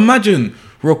Imagine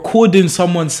recording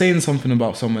someone saying something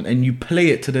about someone and you play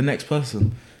it to the next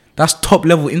person. That's top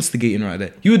level instigating right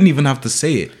there. You wouldn't even have to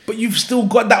say it. but you've still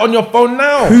got that on your phone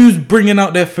now. Who's bringing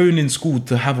out their phone in school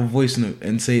to have a voice note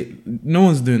and say it? No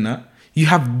one's doing that. You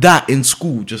have that in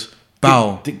school. Just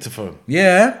bow. Dictaphone.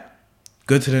 Yeah.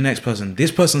 Go to the next person.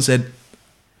 This person said,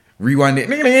 rewind it.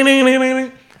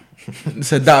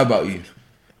 Said that about you.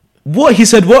 What? He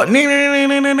said what?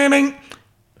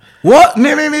 What?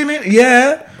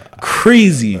 Yeah.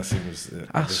 Crazy. That seems,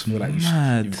 I That's just feel like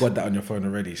mad. you've got that on your phone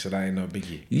already, so that ain't no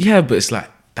biggie. Yeah, but it's like,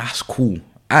 that's cool.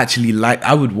 Actually, like,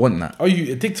 I would want that. Oh,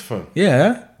 you a dictaphone?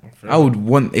 Yeah. I would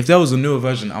want, if there was a newer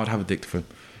version, I would have a dictaphone.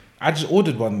 I just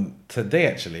ordered one today,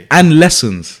 actually. And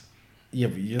lessons. Yeah,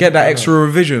 but you're Get not that gonna- extra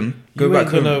revision. Go you back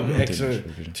ain't gonna home. extra,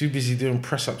 too busy doing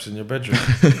press ups in your bedroom.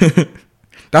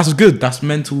 That's good. That's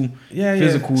mental, Yeah,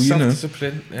 physical, you know.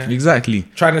 self-discipline. Yeah. Exactly.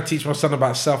 Trying to teach my son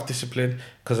about self-discipline,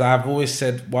 because I've always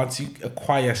said once you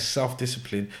acquire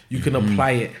self-discipline, you can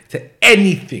apply it to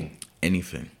anything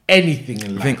Anything. in I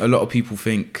life. think a lot of people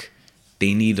think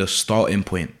they need a starting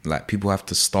point. Like, people have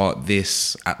to start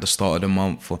this at the start of the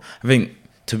month. Or I think,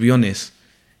 to be honest,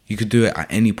 you could do it at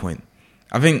any point.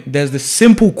 I think there's this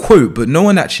simple quote, but no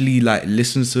one actually like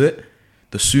listens to it.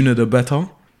 The sooner the better.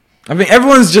 I think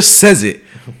everyone just says it,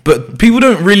 but people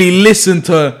don't really listen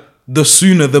to the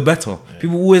sooner the better. Yeah.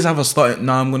 People always have a start.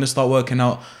 Nah, I'm gonna start working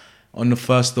out on the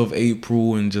 1st of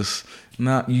April and just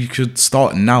you could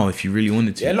start now if you really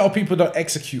wanted to. Yeah, a lot of people don't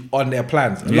execute on their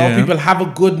plans. A lot of people have a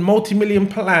good multi-million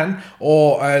plan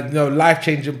or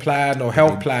life-changing plan or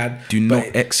health plan. Do not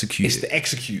but execute. It's the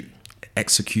execute.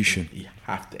 Execution. You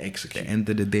have to execute. At the end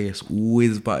of the day, it's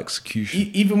always about execution.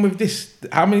 Even with this,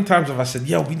 how many times have I said,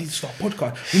 "Yo, we need to start a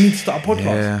podcast. We need to start a podcast."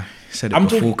 Yeah, said it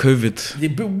before COVID. Yeah,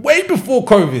 but way before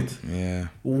COVID. Yeah,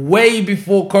 way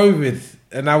before COVID,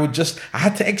 and I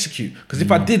had to execute because if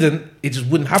I didn't, it just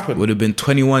wouldn't happen. Would have been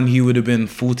 21. He would have been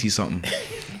 40 something.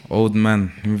 Old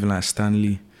man, moving like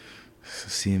Stanley.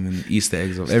 See him in Easter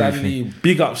eggs of everything. Stanley,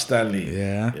 big up Stanley.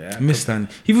 Yeah. I miss Stanley.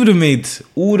 He would have made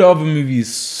all the other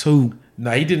movies so. No,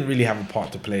 he didn't really have a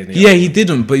part to play in it. Yeah, he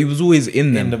didn't, but he was always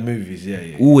in them. In the movies,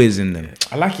 yeah. Always in them.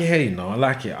 I like your hair, I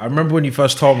like it. I remember when you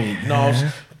first told me, I was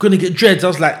gonna get dreads. I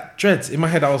was like, dreads. In my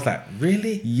head, I was like,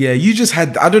 really? Yeah, you just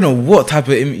had, I don't know what type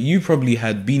of, you probably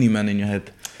had Beanie Man in your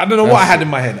head. I don't know what I had in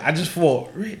my head. I just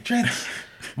thought, dreads.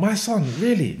 My son,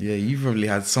 really? Yeah, you probably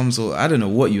had some sort. I don't know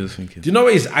what you were thinking. Do you know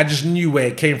what it is? I just knew where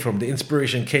it came from. The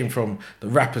inspiration came from the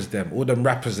rappers, all them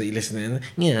rappers that you listen to.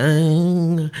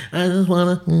 Yeah, I just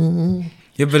wanna.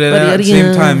 Yeah, but then at the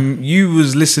same time, you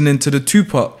was listening to the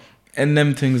Tupac and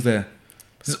them things there.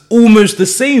 It's almost the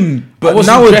same, but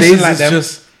wasn't nowadays dressing like it's them.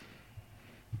 just.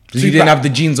 You didn't have the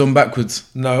jeans on backwards.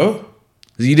 No.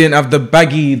 You didn't have the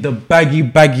baggy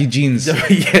jeans.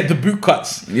 Yeah, the boot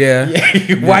cuts. Yeah.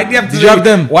 Why do you have to? Did you have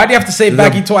them? Why do you have to say The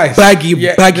baggy twice? baggy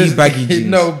there's- jeans.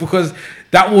 No, because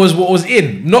that was what was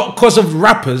in. Not because of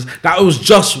rappers. That was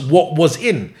just what was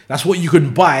in. That's what you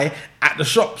can buy at the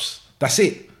shops. That's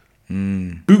it.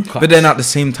 Boot cuts. But then at the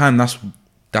same time, that's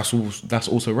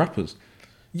also rappers.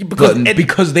 Yeah,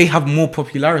 Because they have more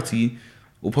popularity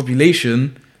or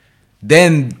population,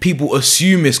 then people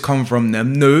assume it's come from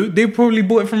them. No, they probably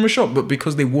bought it from a shop, but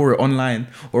because they wore it online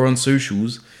or on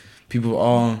socials, people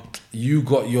are you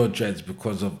got your dreads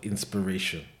because of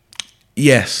inspiration.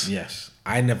 yes. Yes,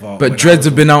 I never. But dreads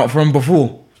have been out from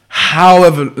before,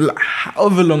 however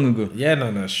long ago. Yeah,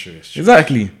 no, it's true. It's true.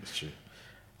 Exactly. It's true.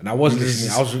 And I was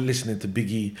listening to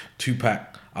Biggie,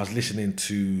 Tupac. I was listening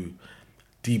to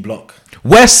D Block.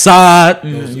 West Side.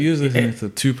 You was listening to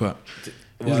Tupac.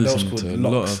 Well, that was called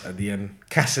Locks at the end.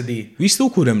 Cassidy, We still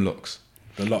call them locks.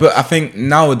 the Locks. But I think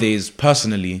nowadays,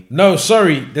 personally, No,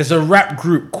 sorry. There's a rap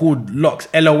group called Locks.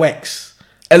 LOX.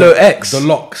 LOX. The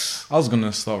Locks. I was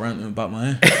gonna start ranting about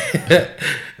my hair.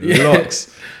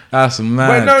 Locks. That's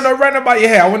mad. Wait, no, rant about your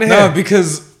hair. I want to hear. No,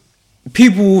 because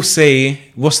people will say,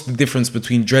 what's the difference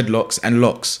between dreadlocks and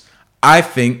locks? I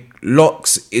think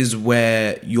locks is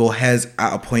where your hair's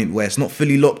at a point where it's not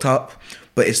fully locked up,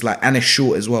 but it's like, and it's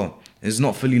short as well. It's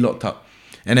not fully locked up.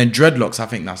 And then dreadlocks, I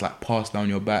think that's like passed down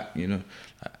your back, you know.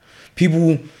 Like,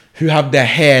 people who have their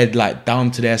hair like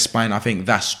down to their spine, I think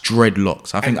that's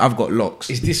dreadlocks. I think I've got locks.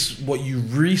 Is this what you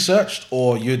researched,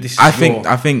 or you? This is I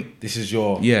think this is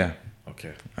your. yeah.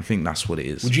 Okay. I think that's what it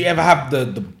is. Would you ever have the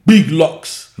big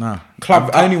locks? Nah. Club.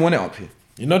 I only want it up here.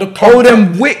 You know the club. Oh,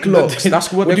 them wick locks.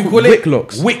 That's what do they you call call it? wick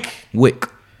locks. Wick. Wick.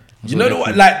 You know the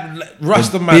what? Like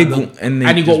Rasta The man, big- and they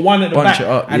and you got just one at the bunch back, it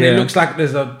up, and yeah. it looks like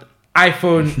there's a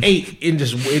iPhone 8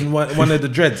 in one of the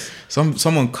dreads.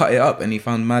 Someone cut it up and he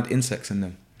found mad insects in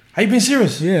them. Are you being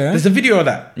serious? Yeah. There's a video of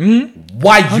that.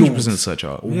 Why 100% yours? search it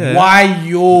up. Why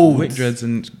yours? Wick dreads,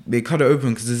 and they cut it open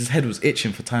because his head was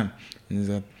itching for time. And there's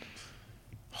a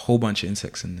whole bunch of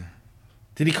insects in there.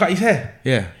 Did he cut his hair?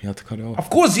 Yeah, he had to cut it off. Of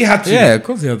course he had to. Yeah, of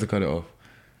course he had to cut it off.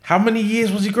 How many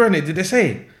years was he growing it? Did they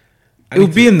say? It will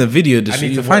be in the video. I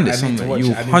need You'll to find watch- it I need to somewhere. watch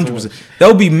You it, I need to 100%. watch.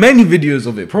 There'll be many videos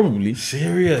of it, probably.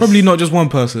 Serious? Probably not just one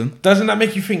person. Doesn't that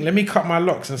make you think? Let me cut my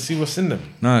locks and see what's in them.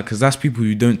 Nah, because that's people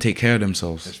who don't take care of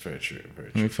themselves. That's very true.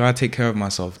 Very true. If I take care of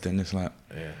myself, then it's like,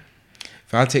 Yeah.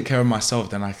 if I take care of myself,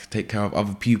 then I can take care of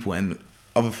other people and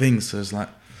other things. So it's like,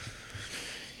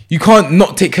 you can't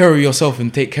not take care of yourself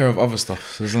and take care of other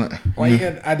stuff. So it's like, Why are you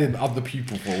adding other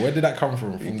people for? Where did that come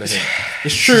from the head?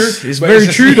 It's true. It's but very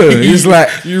just- true though. It's like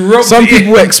you wrote some it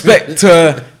people in. expect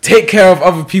to take care of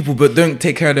other people but don't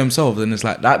take care of themselves, and it's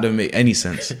like that don't make any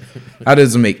sense. That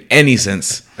doesn't make any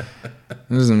sense.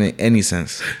 It doesn't make any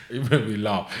sense. You made me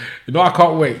laugh. You know, I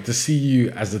can't wait to see you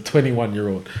as a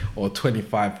 21-year-old or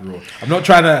 25-year-old. I'm not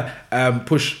trying to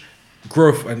push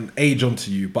growth and age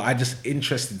onto you, but I'm just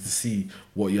interested to see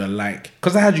what you're like.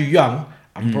 Because I had you young,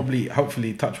 I'm probably,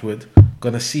 hopefully, touch wood,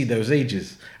 gonna see those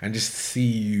ages and just see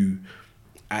you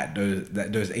at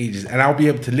those ages, and I'll be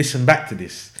able to listen back to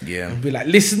this. Yeah. And be like,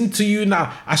 listen to you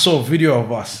now. I saw a video of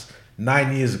us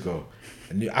 9 years ago,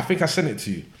 and I think I sent it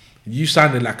to you. You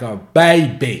sounded like a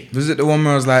baby. Was it the one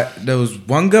where I was like, there was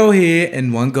one girl here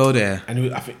and one girl there?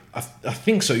 And I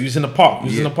think so. He was in the park. He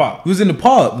was in the park. Who was in the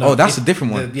park? No, Oh, that's a it-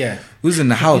 different one. yeah. Who was in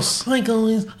the house?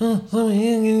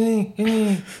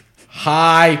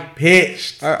 High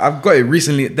pitched. I've got it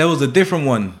recently. There was a different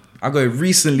one. I got it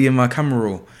recently in my camera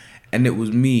roll, and it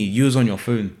was me. You was on your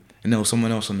phone, and there was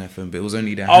someone else on their phone, but it was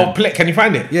only their Oh, hand. can you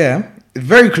find it? Yeah, it's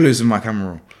very close in my camera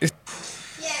roll. Yeah,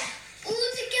 all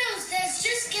the girls, there's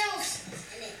just girls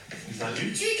in it. Is that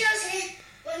you? 2 girls here,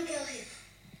 1 girl here.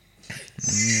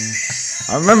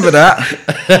 I remember that.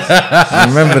 I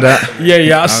remember that.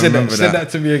 Yeah. I said remember Send that. that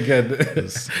to me again.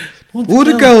 All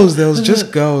the girls, there was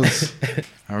just girls.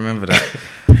 I remember that.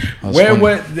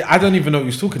 Where? I don't even know what he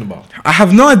was talking about. I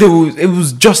have no idea. It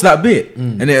was just that bit,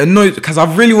 and it annoyed because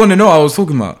I really want to know what I was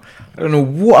talking about. I don't know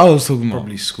what I was talking about.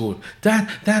 Probably school. Dad,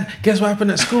 guess what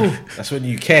happened at school? That's when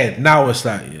you cared. Now it's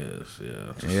like,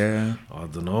 Yeah, I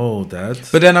don't know, Dad.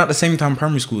 but then at the same time,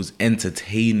 primary school is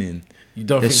entertaining. You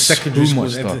don't There's think secondary so school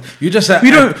much is stuff. You just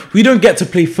We don't get to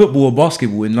play football or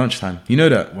basketball in lunchtime. You know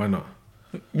that? Why not?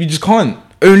 You just can't.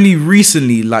 only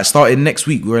recently, like starting next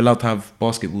week, we're allowed to have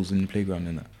basketballs in the playground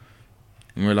and that.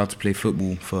 And we're allowed to play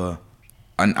football for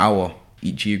an hour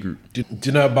each year group. Do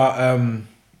you know about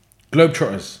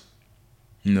Globetrotters?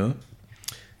 No?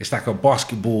 It's like a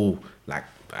basketball, like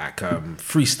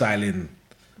freestyling,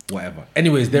 whatever.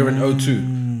 Anyways, they're in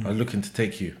O2. I was looking to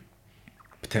take you,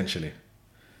 potentially.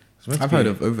 It's meant to I've be- heard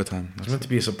of overtime. It's meant to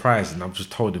be a surprise, and I've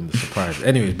just told him the surprise.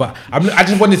 Anyways, but I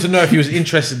just wanted to know if he was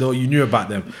interested or you knew about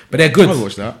them. But they're good. I'll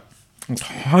watch that.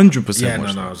 100% Yeah,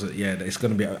 watch no, that. it's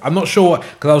gonna be. I'm not sure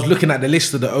because I was looking at the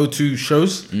list of the O2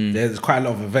 shows. There's quite a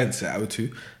lot of events at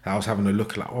O2. I was having a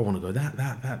look, like, oh, I want to go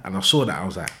that, and I saw that. I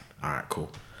was like, all right,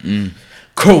 cool,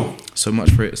 cool. So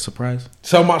much for it, surprise.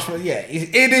 So much for it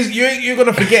is. You're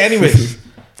gonna forget anyways.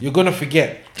 You're gonna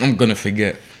forget. I'm gonna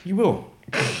forget. You will.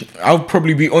 I'll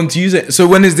probably be on to use it. So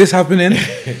when is this happening?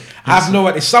 I have no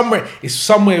idea. It's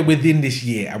somewhere within this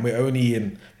year, and we're only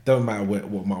in. Don't matter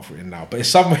what month we're in now, but it's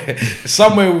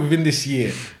somewhere within this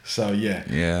year. So yeah,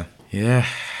 Yeah.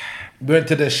 we went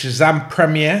to the Shazam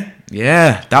premiere.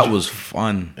 Yeah, that was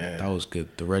fun. Yeah. That was good.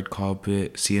 The red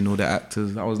carpet, seeing all the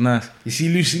actors, that was nice. You see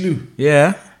Lucy Liu.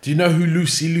 Yeah. Do you know who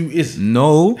Lucy Liu is?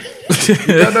 No. You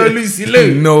don't know Lucy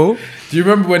Liu? No. Do you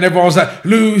remember when everyone was like,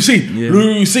 Lucy, Yeah.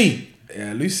 Lucy?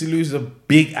 Yeah, Lucy Liu's a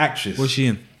big actress. What's she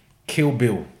in? Kill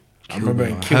Bill. I remember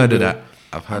Bill. in I've Kill heard Bill. of that.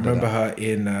 I've heard I of remember that. her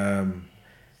in.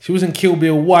 She was in Kill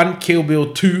Bill 1, Kill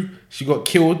Bill 2. She got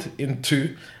killed in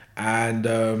 2. And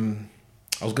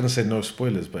I was going to say no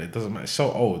spoilers, but it doesn't matter. It's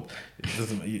so old. It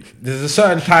doesn't. There's a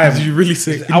certain time. Did you really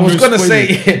say I was no going to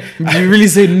spoilers? say. Did you really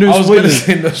say no I was going to spoilers?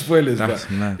 say no spoilers. That's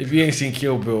But mad. if you ain't seen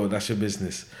Kill Bill, that's your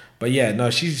business. But yeah, no,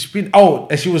 she's been. Oh,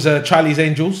 and she was Charlie's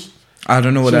Angels. I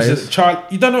don't know what She that was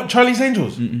is. You don't know Charlie's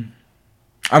Angels?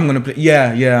 I'm gonna play.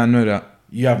 Yeah, I know that.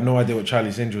 You have no idea what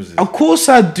Charlie's Angels is. Of course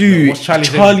I do. No, what's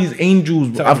Charlie's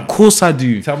Angels? Tell Of me. course I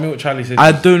do. Tell me what Charlie's Angels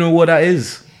I is. don't know what that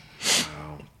is.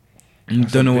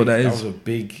 That's Don't a know what big- that That is. was a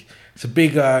big. It's a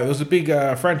big. It was a big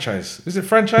franchise. Is it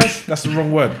franchise? That's the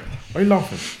wrong word. Why are you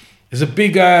laughing? It's a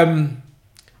big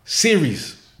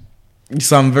series.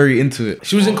 So I'm very into it.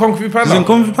 She was in Kung Fu Panda. She's in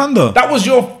Kung Fu Panda. That was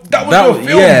your your film.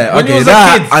 Yeah, when you okay, was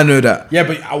that a kid. I know that. Yeah,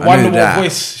 but I wonder know what that.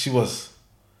 voice she was.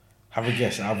 Have a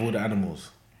guess out of all the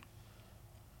animals.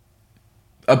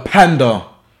 A panda.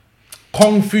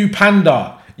 Kung Fu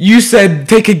Panda. You said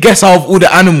take a guess out of all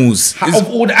the animals. Of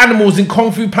all the animals in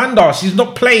Kung Fu Panda, she's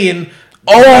not playing.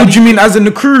 Oh, do you mean as in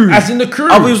the crew? As in the crew.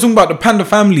 I thought you was talking about the panda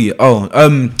family. Oh,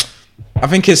 I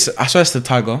think I swear it's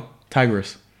the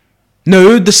tigress.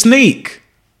 No, the snake.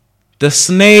 The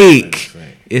snake.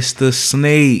 snake. It's the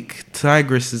snake.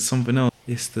 Tigress is something else.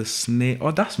 It's the snake.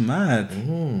 Oh, that's mad. I You're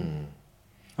thought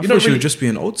not she really- would just be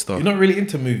an old star. You're not really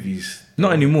into movies.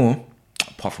 Not anymore.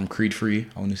 Apart from Creed 3.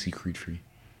 I want to see Creed 3.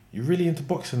 You're really into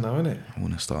boxing now, innit? I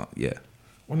want to start, yeah.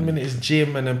 1 minute is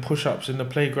gym and then push-ups in the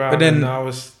playground. But then- and now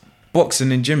it's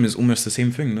Boxing and gym is almost the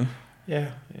same thing, no? yeah.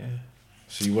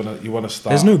 So you wanna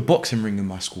start? There's no boxing ring in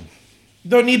my school.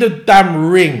 You don't need a damn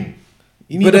ring.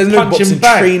 You need But there's a no punching boxing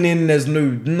bag. training. There's no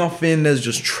nothing. There's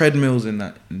just treadmills in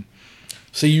that.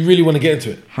 So you really want to get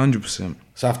into it? 100%.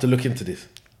 So I have to look into this.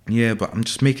 Yeah, but I'm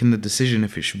just making the decision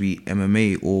if it should be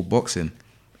MMA or boxing.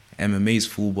 MMA's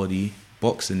full body.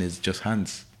 Boxing is just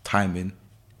hands, timing,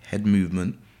 head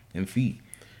movement, and feet.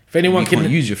 If anyone You can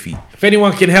can't use your feet. If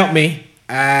anyone can help me,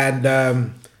 and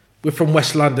we're from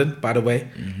West London, by the way.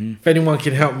 If anyone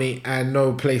can help me and know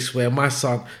a place where my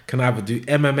son can either do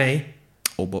MMA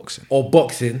Or boxing. or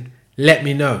boxing, let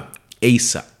me know.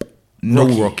 ASAP. No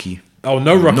Rocky. Rocky. Oh,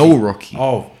 no Rocky. No Rocky.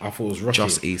 Oh, I thought it was Rocky.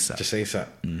 Just ASAP. Just ASAP.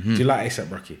 Do you like ASAP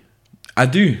Rocky? I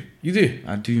do. You do?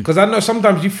 I do. Because I know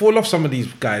sometimes you fall off some of these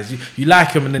guys. You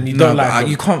like them and then you No, don't but like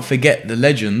them. you can't forget the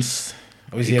legends.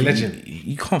 Oh, is he a legend?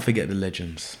 You can't forget the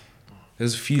legends.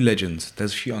 There's a few legends.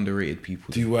 There's a few underrated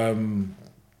people. Do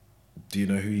you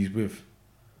know who he's with?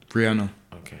 Rihanna,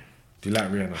 Okay. Do you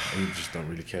like Rihanna? Or you just don't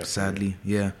really care? sadly,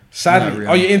 yeah. Sadly. I like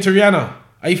Are you into Rihanna?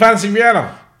 Are you fancy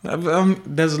Rihanna? Rihanna.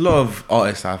 There's a lot of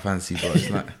artists I fancy, but it's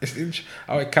like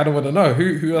I kind of want to know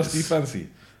who else do you fancy?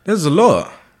 there's a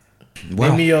lot. Wow.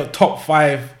 Name me your top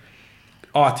 5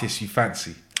 artists you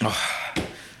fancy.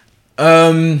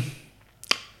 It'll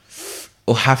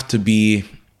have to be.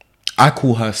 I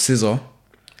call her SZA,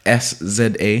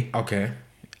 SZA. Okay.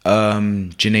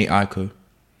 Janae Aiko,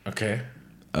 Okay.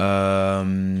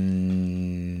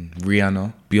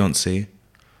 Rihanna, Beyonce.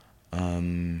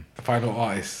 Final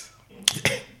artist.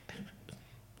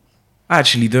 I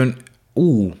actually don't.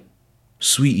 Ooh,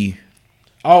 Sweetie.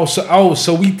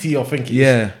 Saweetie, I think. it is.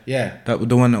 Yeah. Yeah. That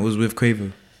the one that was with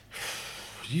Quavo.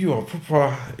 You are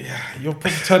proper. Yeah. You're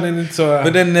proper turning into a.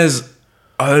 But then there's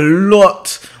a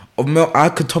lot of I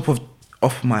could top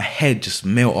off my head, just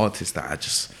male artists that I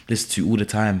just listen to all the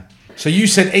time. So you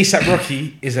said ASAP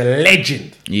Rocky is a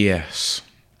legend. Yes.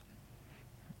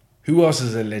 Who else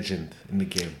is a legend in the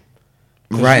game?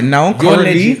 Right now, you're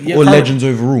currently, legend- yeah, or current- legends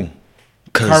overall?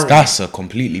 Because Currently. that's a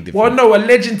completely different. Well, no, a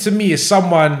legend to me is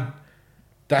someone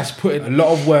that's put in a lot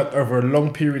of work over a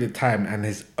long period of time and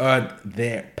has earned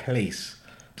their place.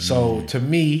 So to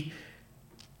me,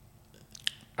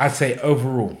 I'd say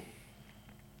overall.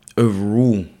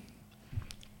 Overall,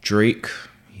 Drake,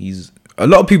 he's... A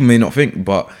lot of people may not think,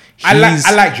 but I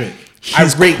like Drake. I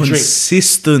he's rate Drake.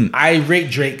 consistent. I rate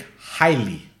Drake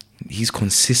highly. He's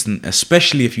consistent,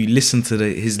 especially if you listen to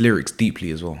his lyrics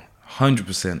deeply as well.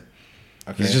 100%.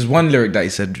 Okay. There's just one lyric that he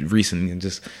said recently and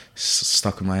just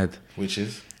stuck in my head. Which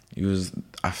is? He was...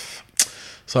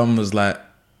 Someone was like,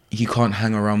 he can't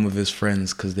hang around with his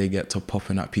friends because they get to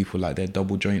popping at people like they're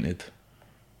double jointed.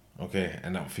 Okay,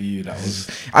 and that for you, that was...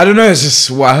 I don't know, it's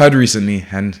just what I heard recently.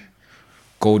 And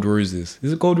Gold Roses.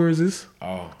 Is it Gold Roses?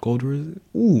 Oh. Gold Roses?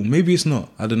 Ooh, maybe it's not.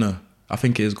 I don't know. I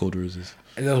think it is Gold Roses.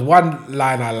 And there's one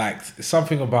line I liked. It's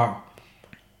something about...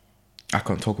 I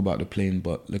can't talk about the plane,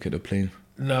 but look at the plane.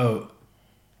 No.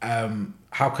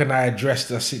 How can I address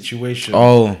the situation?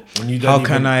 Oh, when you don't how even-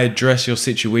 can I address your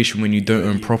situation when you don't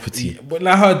own property? When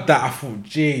I heard that, I thought,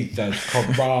 Jesus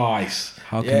Christ.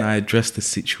 How can I address the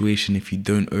situation if you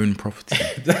don't own property?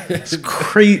 It's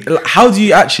crazy. How do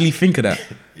you actually think of that?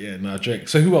 Yeah, no, Drake.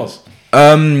 So who else?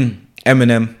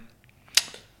 Eminem.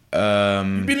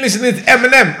 You've been listening to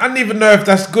Eminem. I don't even know if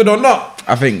that's good or not.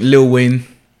 I think Lil Wayne.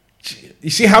 You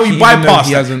see how he Even though bypassed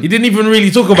he that? hasn't- He didn't even really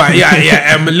talk about it.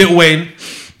 Yeah, Lil Wayne.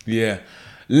 Yeah.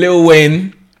 Lil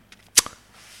Wayne.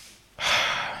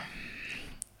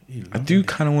 I do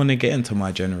kind of want to get into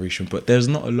my generation, but there's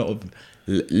not a lot of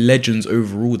legends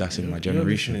overall that's in my You're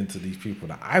generation. listening to these people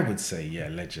that I would say, yeah,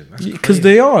 legend. That's Because crazy.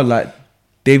 they are like,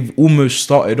 they've almost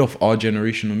started off our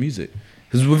generation of music.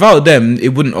 Because without them, it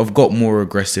wouldn't have got more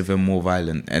aggressive and more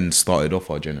violent and started off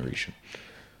our generation.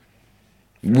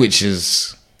 Which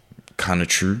is kind of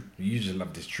true. You just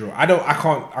love this drill. I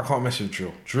can't mess with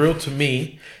drill. Drill to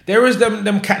me, there is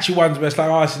them catchy ones where it's like,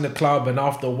 oh, it's in the club, and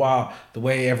after a while, the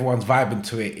way everyone's vibing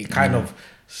to it, it kind of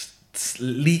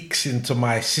leaks into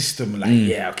my system. Like,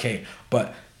 yeah, okay,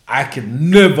 but I can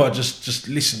never just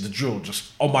listen to drill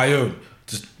just on my own,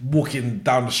 just walking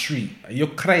down the street. You're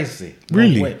crazy.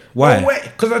 Really? Way. Why? No way.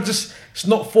 Because it's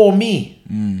not for me.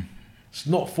 It's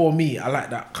not for me. I like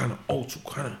that kind of old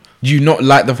school kind of. Do you not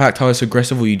like the fact how it's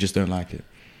aggressive, or you just don't like it?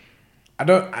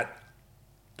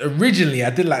 Originally,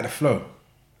 I did like the flow.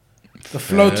 The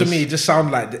flow to me just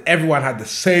sounded like everyone had the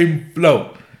same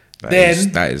flow.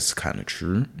 That is kind of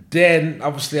true. Then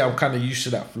obviously I'm kind of used to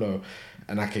that flow,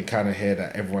 and I can kind of hear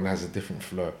that everyone has a different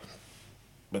flow.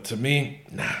 But to me,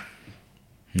 nah.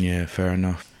 Yeah, fair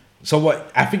enough. So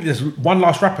what? I think there's one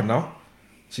last rapper now.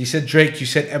 So you said Drake, you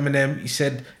said Eminem, you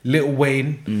said Lil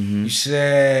Wayne, you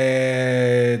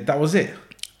said that was it.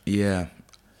 Yeah,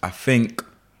 I think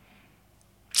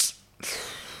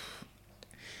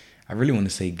I really want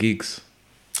to say Giggs.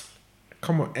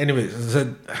 Come on. Anyways,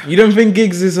 the You don't think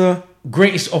Giggs is a...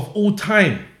 greatest of all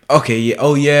time. Okay, yeah.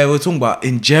 Oh, yeah, we're talking about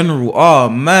in general. Oh,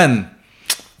 man.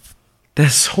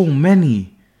 There's so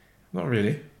many. Not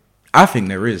really. I think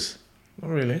there is.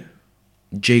 Not really.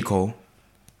 J. Cole.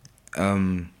 But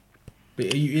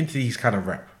are you into these kind of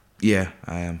rap? Yeah,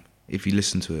 I am. If you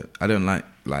listen to it. I don't like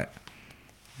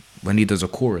when he does a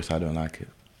chorus, I don't like it.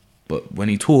 But when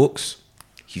he talks,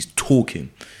 he's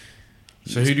talking.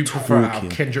 So who do you prefer out of talking.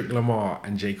 Kendrick Lamar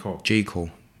and J. Cole? J. Cole.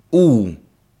 Ooh,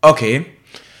 okay.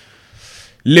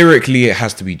 Lyrically, it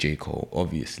has to be J. Cole,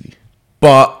 obviously.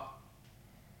 But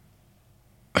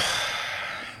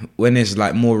when it's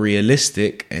like more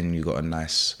realistic and you got a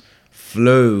nice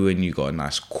flow and you got a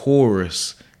nice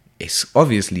chorus, it's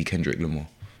obviously Kendrick Lamar,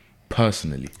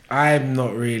 personally. I'm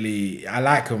not really... I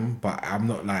like him, but I'm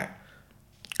not like...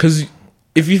 Because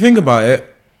if you think about it,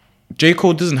 J.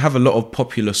 Cole doesn't have a lot of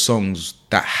popular songs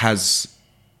that has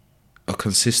a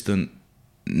consistent,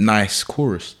 nice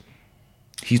chorus.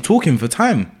 He's talking for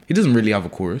time. He doesn't really have a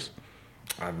chorus.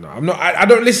 I don't know. I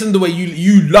don't listen the way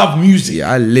you love music.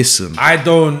 Yeah, I listen. I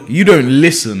don't... You don't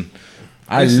listen.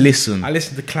 I listen. I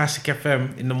listen to Classic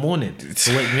FM in the morning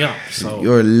to wake me up. So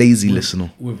You're a lazy listener.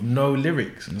 with no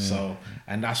lyrics. So,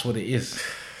 and that's what it is.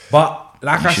 But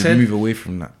like You I should said, move away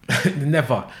from that.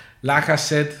 never. Like I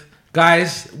said,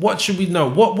 guys, what should we know?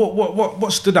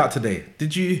 What stood out today?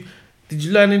 Did you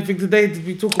learn anything today? Did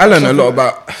we talk about I learned a lot something?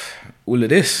 about all of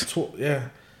this. Yeah,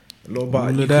 a lot about All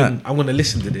of you that. can, I'm gonna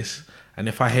listen to this, and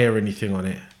if I hear anything on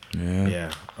it,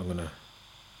 Yeah. I'm gonna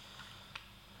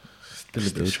still a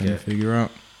Still bit trying to scared. figure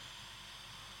out.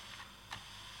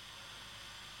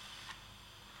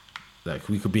 Like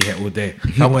we could be here all day.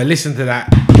 So I'm gonna listen to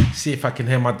that, see if I can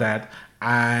hear my dad.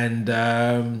 And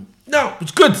no,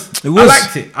 it's good. It was.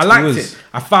 I liked was. it.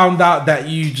 I found out that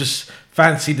you just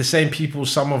fancy the same people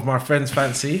some of my friends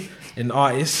fancy in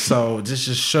artists. So this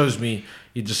just shows me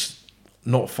you're just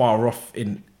not far off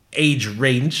in age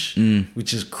range,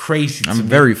 which is crazy. I'm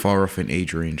very far off in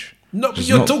age range. No, but Just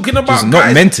you're not- talking about just guys,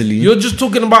 not mentally. You're just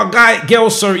talking about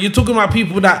girls. Sorry, you're talking about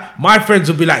people that my friends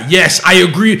will be like, yes, I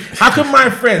agree. How can my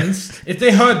friends, if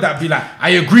they heard that, be like,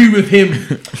 I agree with him,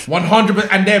 100%,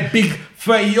 and they're big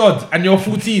 30 odd, and you're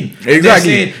 14. And they're Exactly.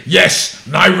 saying, yes,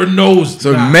 Naira knows.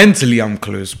 So Nah. mentally, I'm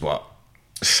close, but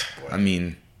I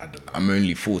mean, I don't know. I'm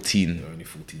only 14. You're only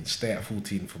 14. Stay at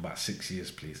 14 for about 6 years,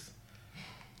 please.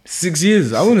 6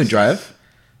 years. I want to drive.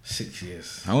 6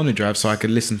 years. I want to drive so I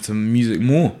can listen to music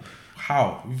more.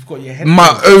 How? You've got your head.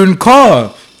 My own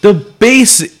car. The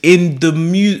bass in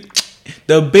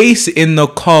the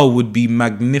car would be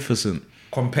magnificent.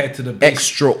 compared to the bass,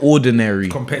 Extraordinary.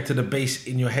 compared to the bass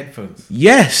in your headphones.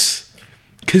 Yes.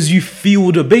 Because you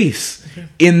feel the bass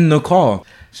in the car.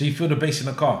 So you feel the bass in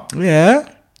the car. Yeah.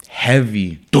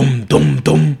 Heavy. Dum dum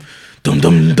dum. Dum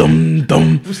dum dum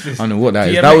dum. What's this? I don't know what that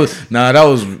is. DMX?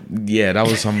 That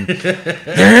was some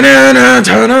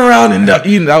turn around and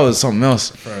that was something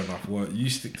else. Fair enough. Well, you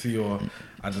stick to your,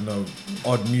 I don't know,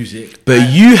 odd music. But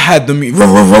you had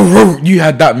you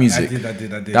had that music. I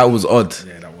did. That was odd.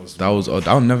 Yeah, That was odd.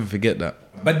 I'll never forget that.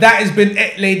 But that has been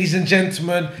it, ladies and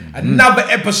gentlemen. Another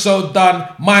episode done.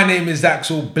 My name is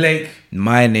Axel Blake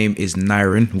My name is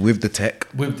Nyron with the tech.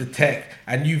 with the tech,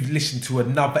 and you've listened to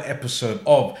another episode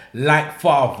of Like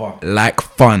Father. Like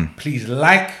fun. Please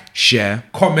like, Share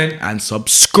comment, and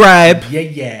subscribe.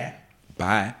 yeah.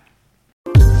 Bye.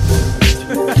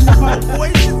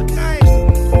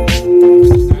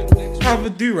 Have a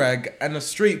do-rag and a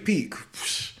straight peak.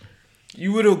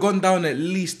 You would have gone down at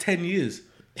least 10 years.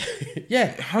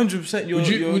 Yeah. 100% your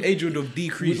age would have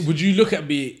decreased. Would you look at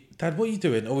me, Dad, what are you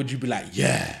doing? Or would you be like,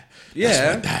 yeah, Yeah.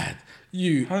 that's my dad.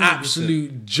 You 100%.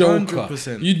 absolute joker.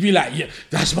 100%. You'd be like, yeah,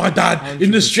 that's my dad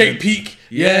in the 100%. straight peak.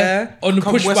 Yeah. On the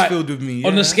Come push Westfield bike, with me,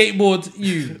 on the yeah. skateboard,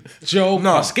 you joker.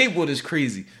 No, skateboard is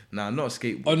crazy. Nah, not a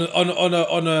skateboard.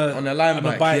 On a line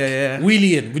bike, yeah.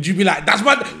 wheeling. Would you be like, that's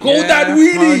my call Yeah, dad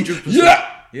wheelie? 100%. Yeah.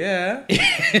 Yeah.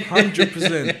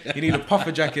 100%. You need a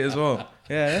puffer jacket as well.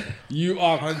 Yeah. You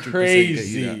are 100% get you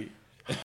crazy. that.